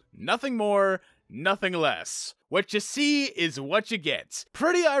is. Nothing more, nothing less. What you see is what you get.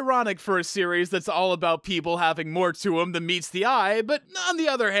 Pretty ironic for a series that's all about people having more to them than meets the eye, but on the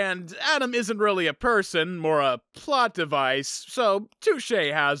other hand, Adam isn't really a person, more a plot device, so touche,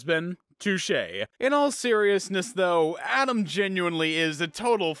 Hazbin. Touche. In all seriousness though, Adam genuinely is a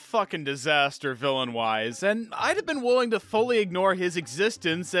total fucking disaster villain-wise, and I'd have been willing to fully ignore his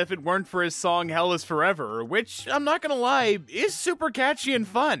existence if it weren't for his song Hell is Forever, which, I'm not gonna lie, is super catchy and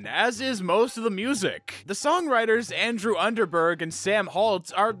fun, as is most of the music. The songwriters Andrew Underberg and Sam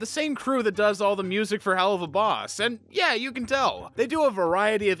Holt are the same crew that does all the music for Helluva Boss, and yeah, you can tell. They do a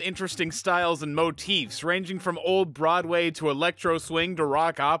variety of interesting styles and motifs, ranging from old Broadway to electro swing to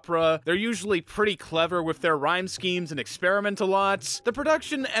rock opera. They're usually pretty clever with their rhyme schemes and experiment a lot. The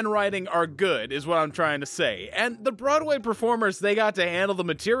production and writing are good, is what I'm trying to say, and the Broadway performers they got to handle the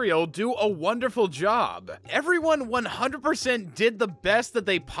material do a wonderful job. Everyone 100% did the best that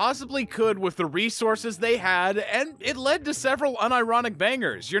they possibly could with the resources they had, and it led to several unironic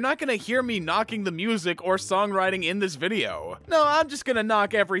bangers. You're not gonna hear me knocking the music or songwriting in this video. No, I'm just gonna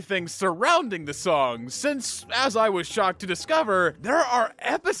knock everything surrounding the songs, since, as I was shocked to discover, there are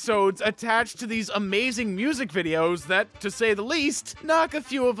episodes attached to these amazing music videos that, to say the least, knock a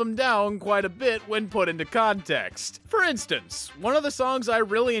few of them down quite a bit when put into context. For instance, one of the songs I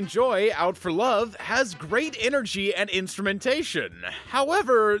really enjoy, Out for Love, has great energy and instrumentation.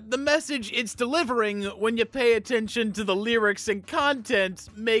 However, the message it's delivering when you pay attention to the lyrics and content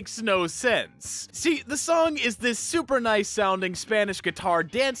makes no sense. See, the song is this super nice sounding Spanish guitar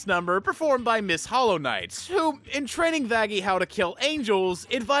dance number performed by Miss Hollow Knight, who, in training Vaggie how to kill angels,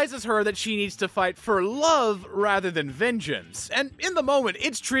 advises her that she needs to fight for love rather than vengeance. And in the moment,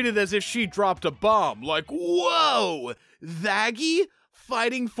 it's treated as if she dropped a bomb, like, whoa! Vaggie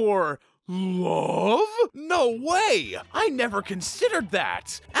fighting for love? No way! I never considered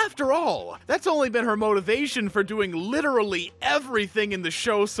that! After all, that's only been her motivation for doing literally everything in the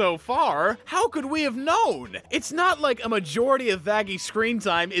show so far. How could we have known? It's not like a majority of Vaggie's screen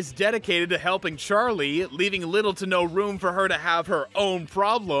time is dedicated to helping Charlie, leaving little to no room for her to have her own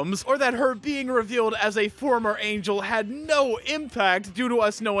problems, or that her being revealed as a former angel had no impact due to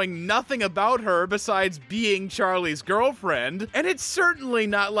us knowing nothing about her besides being Charlie's girlfriend. And it's certainly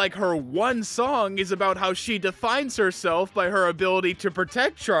not like her one song is about how she defines herself by her ability to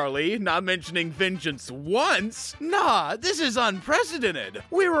protect Charlie, not mentioning vengeance once. Nah, this is unprecedented.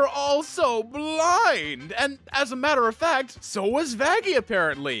 We were all so blind. And as a matter of fact, so was Vaggie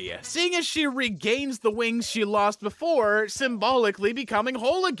apparently, seeing as she regains the wings she lost before, symbolically becoming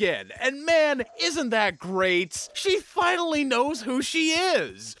whole again. And man, isn't that great? She finally knows who she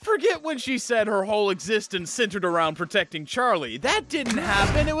is. Forget when she said her whole existence centered around protecting Charlie. That didn't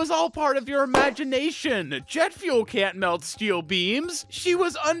happen. It was all part part of your imagination. Jet fuel can't melt steel beams. She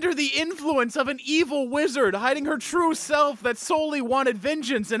was under the influence of an evil wizard hiding her true self that solely wanted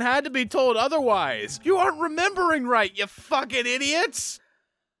vengeance and had to be told otherwise. You aren't remembering right, you fucking idiots!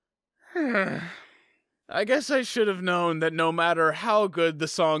 I guess I should have known that no matter how good the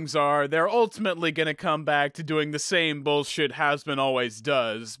songs are, they're ultimately gonna come back to doing the same bullshit Hazbin always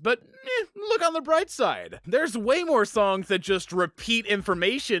does. But look on the bright side. There's way more songs that just repeat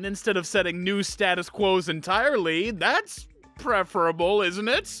information instead of setting new status quos entirely. That's preferable, isn't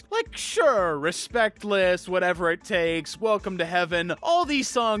it? Like, sure, Respectless, Whatever It Takes, Welcome to Heaven, all these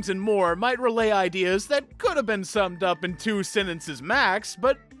songs and more might relay ideas that could have been summed up in 2 sentences max,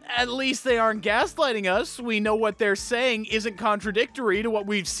 but at least they aren't gaslighting us. We know what they're saying isn't contradictory to what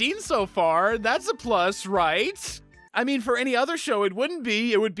we've seen so far. That's a plus, right? I mean, for any other show, it wouldn't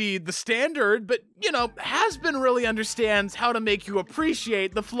be. It would be the standard, but, you know, Hazbin really understands how to make you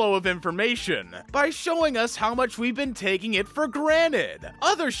appreciate the flow of information by showing us how much we've been taking it for granted.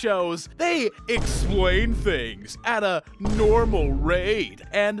 Other shows, they explain things at a normal rate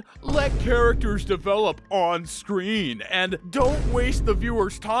and let characters develop on screen and don't waste the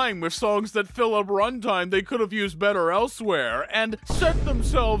viewer's time with songs that fill up runtime they could have used better elsewhere and set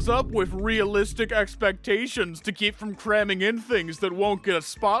themselves up with realistic expectations to keep from cramming in things that won't get a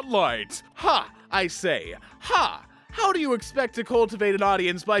spotlight. Ha! I say, ha! How do you expect to cultivate an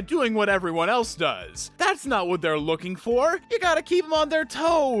audience by doing what everyone else does? That's not what they're looking for. You gotta keep them on their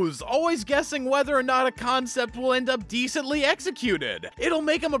toes, always guessing whether or not a concept will end up decently executed. It'll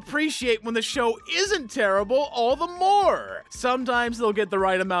make them appreciate when the show isn't terrible all the more. Sometimes they'll get the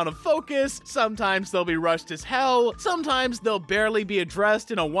right amount of focus, sometimes they'll be rushed as hell, sometimes they'll barely be addressed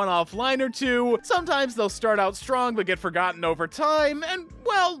in a one-off line or two, sometimes they'll start out strong but get forgotten over time, and,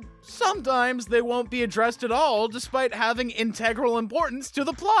 well, sometimes they won't be addressed at all despite having integral importance to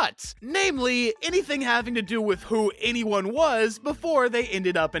the plot. Namely, anything having to do with who anyone was before they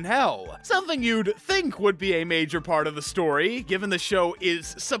ended up in hell. Something you'd think would be a major part of the story, given the show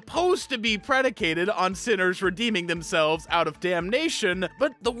is supposed to be predicated on sinners redeeming themselves out of damnation,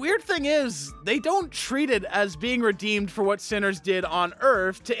 but the weird thing is, they don't treat it as being redeemed for what sinners did on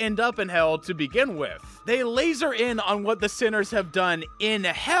Earth to end up in hell to begin with. They laser in on what the sinners have done in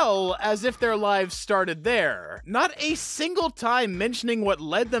hell as if their lives started there. Not a single time mentioning what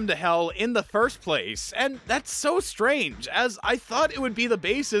led them to hell in the first place, and that's so strange, as I thought it would be the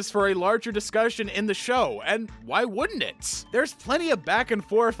basis for a larger discussion in the show, and why wouldn't it? There's plenty of back and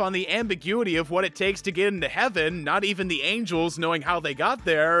forth on the ambiguity of what it takes to get into heaven, not even the angels knowing how they got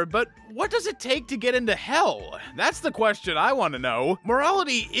there, but what does it take to get into hell? That's the question I want to know.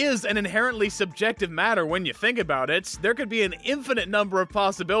 Morality is an inherently subjective matter when you think about it. There could be an infinite number of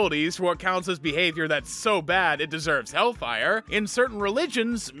possibilities for what counts as behavior that's so bad it deserves hellfire. In certain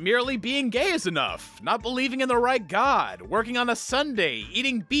religions, merely being gay is enough. Not believing in the right God, working on a Sunday,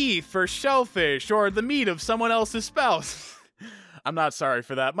 eating beef or shellfish or the meat of someone else's spouse. I'm not sorry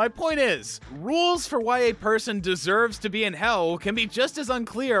for that. My point is, rules for why a person deserves to be in hell can be just as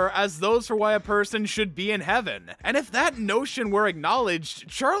unclear as those for why a person should be in heaven. And if that notion were acknowledged,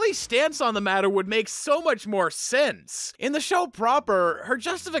 Charlie's stance on the matter would make so much more sense. In the show proper, her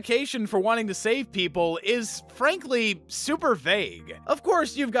justification for wanting to save people is, frankly, super vague. Of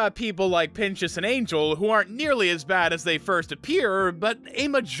course, you've got people like Pinchas and Angel who aren't nearly as bad as they first appear, but a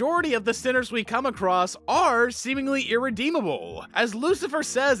majority of the sinners we come across are seemingly irredeemable. As Lucifer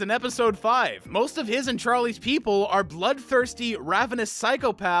says in episode 5, most of his and Charlie's people are bloodthirsty, ravenous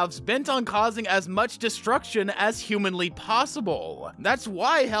psychopaths bent on causing as much destruction as humanly possible. That's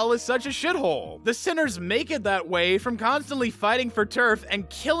why hell is such a shithole. The sinners make it that way from constantly fighting for turf and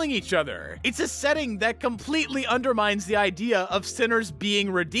killing each other. It's a setting that completely undermines the idea of sinners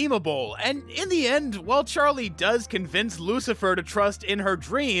being redeemable, and in the end, while Charlie does convince Lucifer to trust in her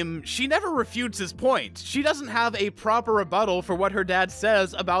dream, she never refutes his point. She doesn't have a proper rebuttal for what her dad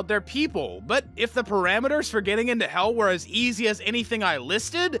says about their people, but if the parameters for getting into hell were as easy as anything I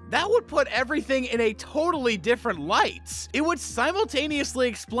listed, that would put everything in a totally different light. It would simultaneously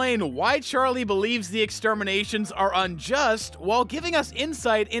explain why Charlie believes the exterminations are unjust, while giving us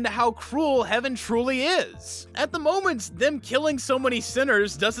insight into how cruel heaven truly is. At the moment, them killing so many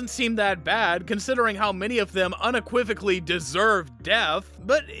sinners doesn't seem that bad, considering how many of them unequivocally deserve death,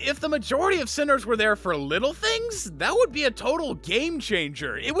 but if the majority of sinners were there for little things, that would be a total game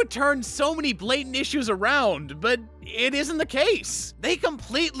changer. It would turn so many blatant issues around, but it isn't the case. They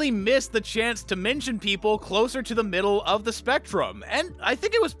completely missed the chance to mention people closer to the middle of the spectrum, and I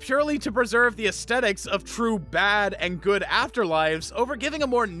think it was purely to preserve the aesthetics of true bad and good afterlives over giving a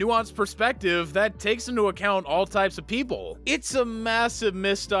more nuanced perspective that takes into account all types of people. It's a massive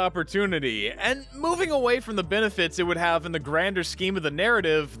missed opportunity, and moving away from the benefits it would have in the grander scheme of the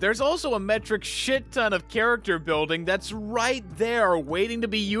narrative, there's also a metric shit ton of character building that's right there waiting to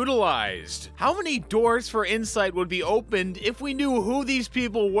be utilized. How many doors for insight would be opened if we knew who these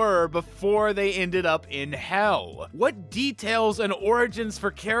people were before they ended up in hell? What details and origins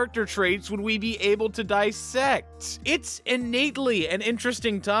for character traits would we be able to dissect? It's innately an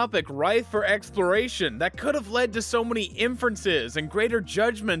interesting topic rife for exploration that could have led to so many inferences and greater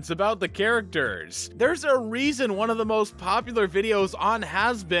judgments about the characters. There's a reason one of the most popular videos on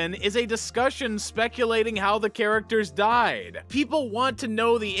Hazbin is a discussion speculating how the characters died. People want to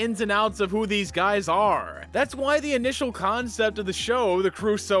know the ins and outs of who these guys are. That's why the initial concept of the show the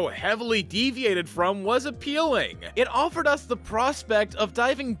crew so heavily deviated from was appealing. It offered us the prospect of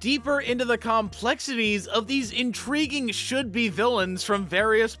diving deeper into the complexities of these intriguing should-be villains from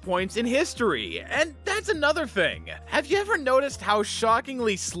various points in history. And that's another thing. Have you ever noticed how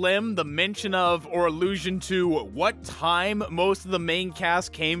shockingly slim the mention of or allusion to what time most of the main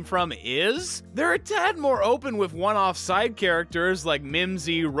cast came from is? They're a tad more open with one-off side characters like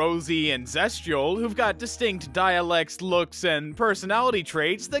Mimsy, Rosie, and Zestial, who've got distinct dialects, looks, and personality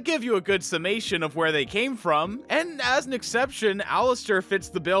traits that give you a good summation of where they came from. And as an exception, Alistair fits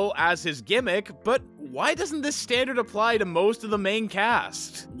the bill as his gimmick, but why doesn't this standard apply to most of the main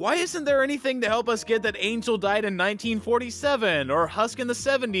cast? Why isn't there anything to help us get that Angel died in 1947, or Husk in the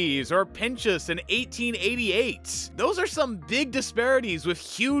 70s, or Pinchas in 1888? Those are some big disparities with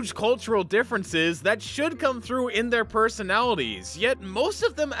huge cultural differences that should come through in their personalities, yet most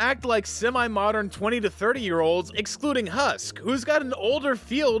of them act like semi-modern 20 to 30-year-olds, excluding Husk, who's got an older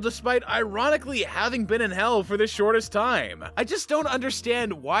feel despite ironically having been in hell for the shortest time. I just don't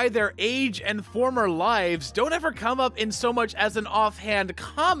understand why their age and former lives don't ever come up in so much as an offhand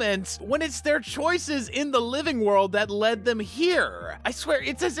comment when it's their choices in the living world that led them here. I swear,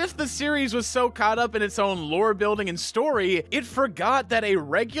 it's as if the series was so caught up in its own lore building and story, it forgot that a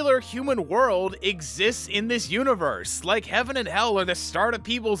regular human world exists in this universe. Like heaven and hell are the start of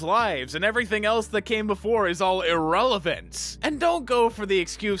people's lives, and everything else that came before is all irrelevant. And don't go for the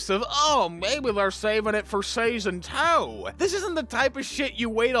excuse of, oh, maybe they're saving it for season 2. This isn't the type of shit you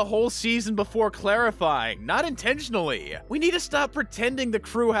wait a whole season before clarifying, not intentionally. We need to stop pretending the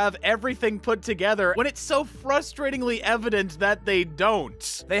crew have everything put together when it's so frustratingly evident that they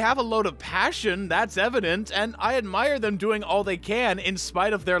don't. They have a load of passion, that's evident, and I admire them doing all they can in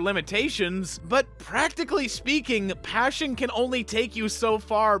spite of their limitations, but practically speaking, passion can only take you so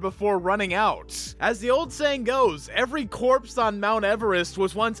far before running out. As the old saying goes, every corpse on Mount Everest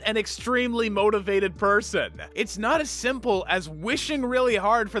was once an extremely motivated person. It's not as simple as wishing really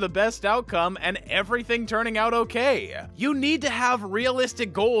hard for the best outcome and everything turning out okay. You need to have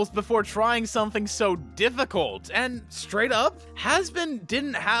realistic goals before trying something so difficult, and straight up, Hazbin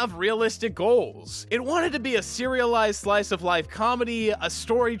didn't have realistic goals. It wanted to be a serialized slice of life comedy, a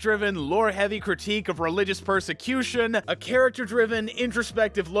story-driven, lore-heavy critique of religious persecution, a character-driven,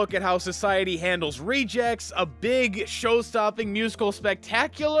 introspective look at how society handles rejects, a big, show-stopping musical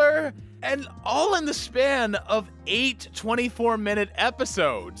spectacular, and all in the span of 8 24-minute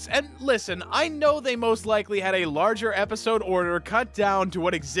episodes. And listen, I know they most likely had a larger episode order cut down to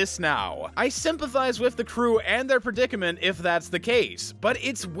what exists now. I sympathize with the crew and their predicament if that's the case, but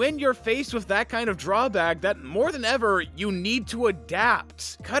it's when you're faced with that kind of drawback that more than ever, you need to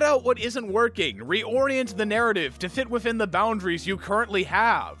adapt. Cut out what isn't working, reorient the narrative to fit within the boundaries you currently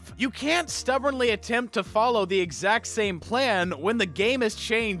have. You can't stubbornly attempt to follow the exact same plan when the game has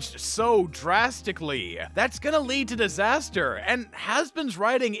changed so drastically. That's gonna lead to disaster, and Hazbin's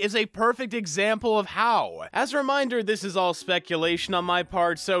writing is a perfect example of how. As a reminder, this is all speculation on my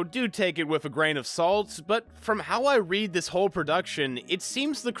part, so do take it with a grain of salt, but from how I read this whole production, it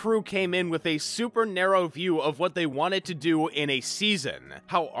seems the crew came in with a super narrow view of what they wanted to do in a season.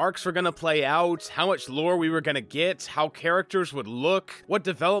 How arcs were gonna play out, how much lore we were gonna get, how characters would look, what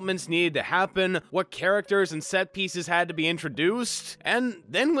developments needed to happen, what characters and set pieces had to be introduced, and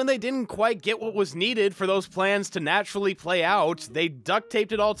then when they didn't didn't quite get what was needed for those plans to naturally play out, they duct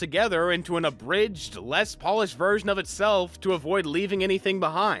taped it all together into an abridged, less polished version of itself to avoid leaving anything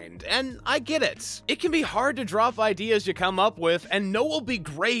behind. And I get it. It can be hard to drop ideas you come up with, and know will be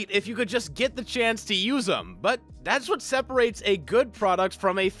great if you could just get the chance to use them, but that's what separates a good product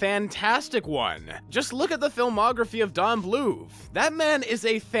from a fantastic one. Just look at the filmography of Don Bluth. That man is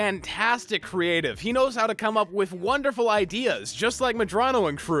a fantastic creative. He knows how to come up with wonderful ideas, just like Medrano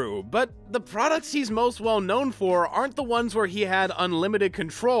and crew, but the products he's most well known for aren't the ones where he had unlimited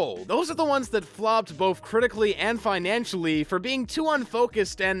control. Those are the ones that flopped both critically and financially for being too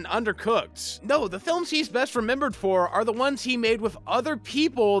unfocused and undercooked. No, the films he's best remembered for are the ones he made with other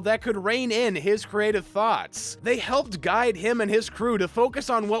people that could rein in his creative thoughts. They helped guide him and his crew to focus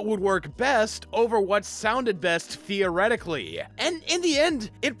on what would work best over what sounded best theoretically. And in the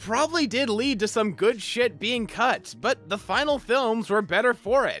end, it probably did lead to some good shit being cut, but the final films were better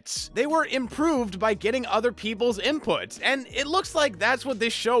for it. They were improved by getting other people's input, and it looks like that's what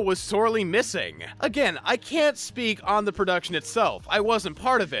this show was sorely missing. Again, I can't speak on the production itself, I wasn't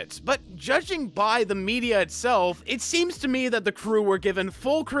part of it, but judging by the media itself, it seems to me that the crew were given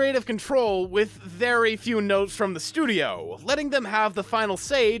full creative control with very few notes from the studio, letting them have the final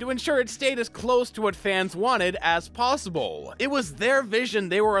say to ensure it stayed as close to what fans wanted as possible. It was their vision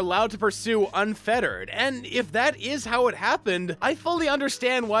they were allowed to pursue unfettered, and if that is how it happened, I fully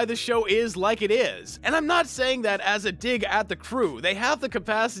understand why the show is like it is. And I'm not saying that as a dig at the crew. They have the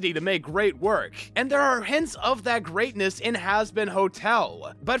capacity to make great work, and there are hints of that greatness in Hazbin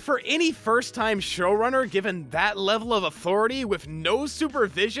Hotel. But for any first-time showrunner given that level of authority with no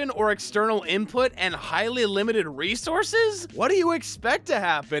supervision or external input and highly limited resources? What do you expect to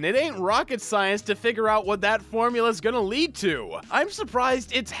happen? It ain't rocket science to figure out what that formula's gonna lead to. I'm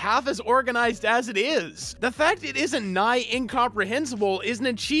surprised it's half as organized as it is. The fact it isn't nigh incomprehensible is an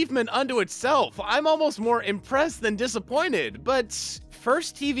achievement unto itself. I'm almost more impressed than disappointed, but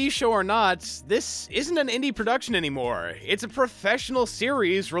first TV show or not, this isn't an indie production anymore. It's a professional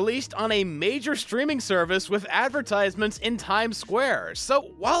series released on a major streaming service with advertisements in Times Square.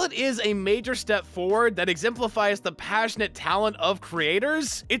 So while it is a major step forward that exemplifies the passionate talent of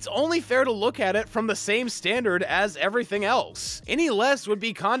creators, it's only fair to look at it from the same standard as everything else. Any less would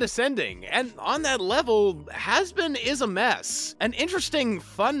be condescending, and on that level, Hazbin is a mess. An interesting,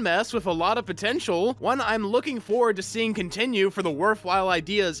 fun mess with a lot of potential, one I'm looking forward to seeing continue for the worthwhile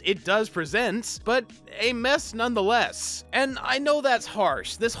ideas it does present, but a mess nonetheless. And I know that's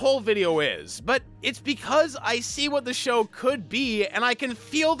harsh, this whole video is, but it's because I see what the show could be, and I can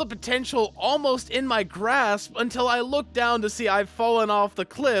feel the potential almost in my grasp until I look down to see I've fallen off the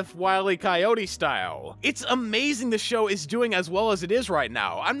cliff Wile E. Coyote style. It's amazing the show is doing as well as it is right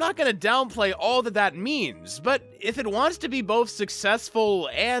now. I'm not gonna downplay all that that means, but if it wants to be both successful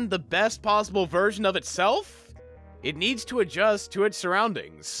and the best possible version of itself, it needs to adjust to its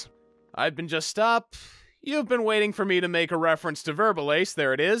surroundings. I've been Just Stop. You've been waiting for me to make a reference to Verbal Ace,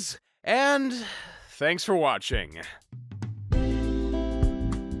 there it is. And thanks for watching.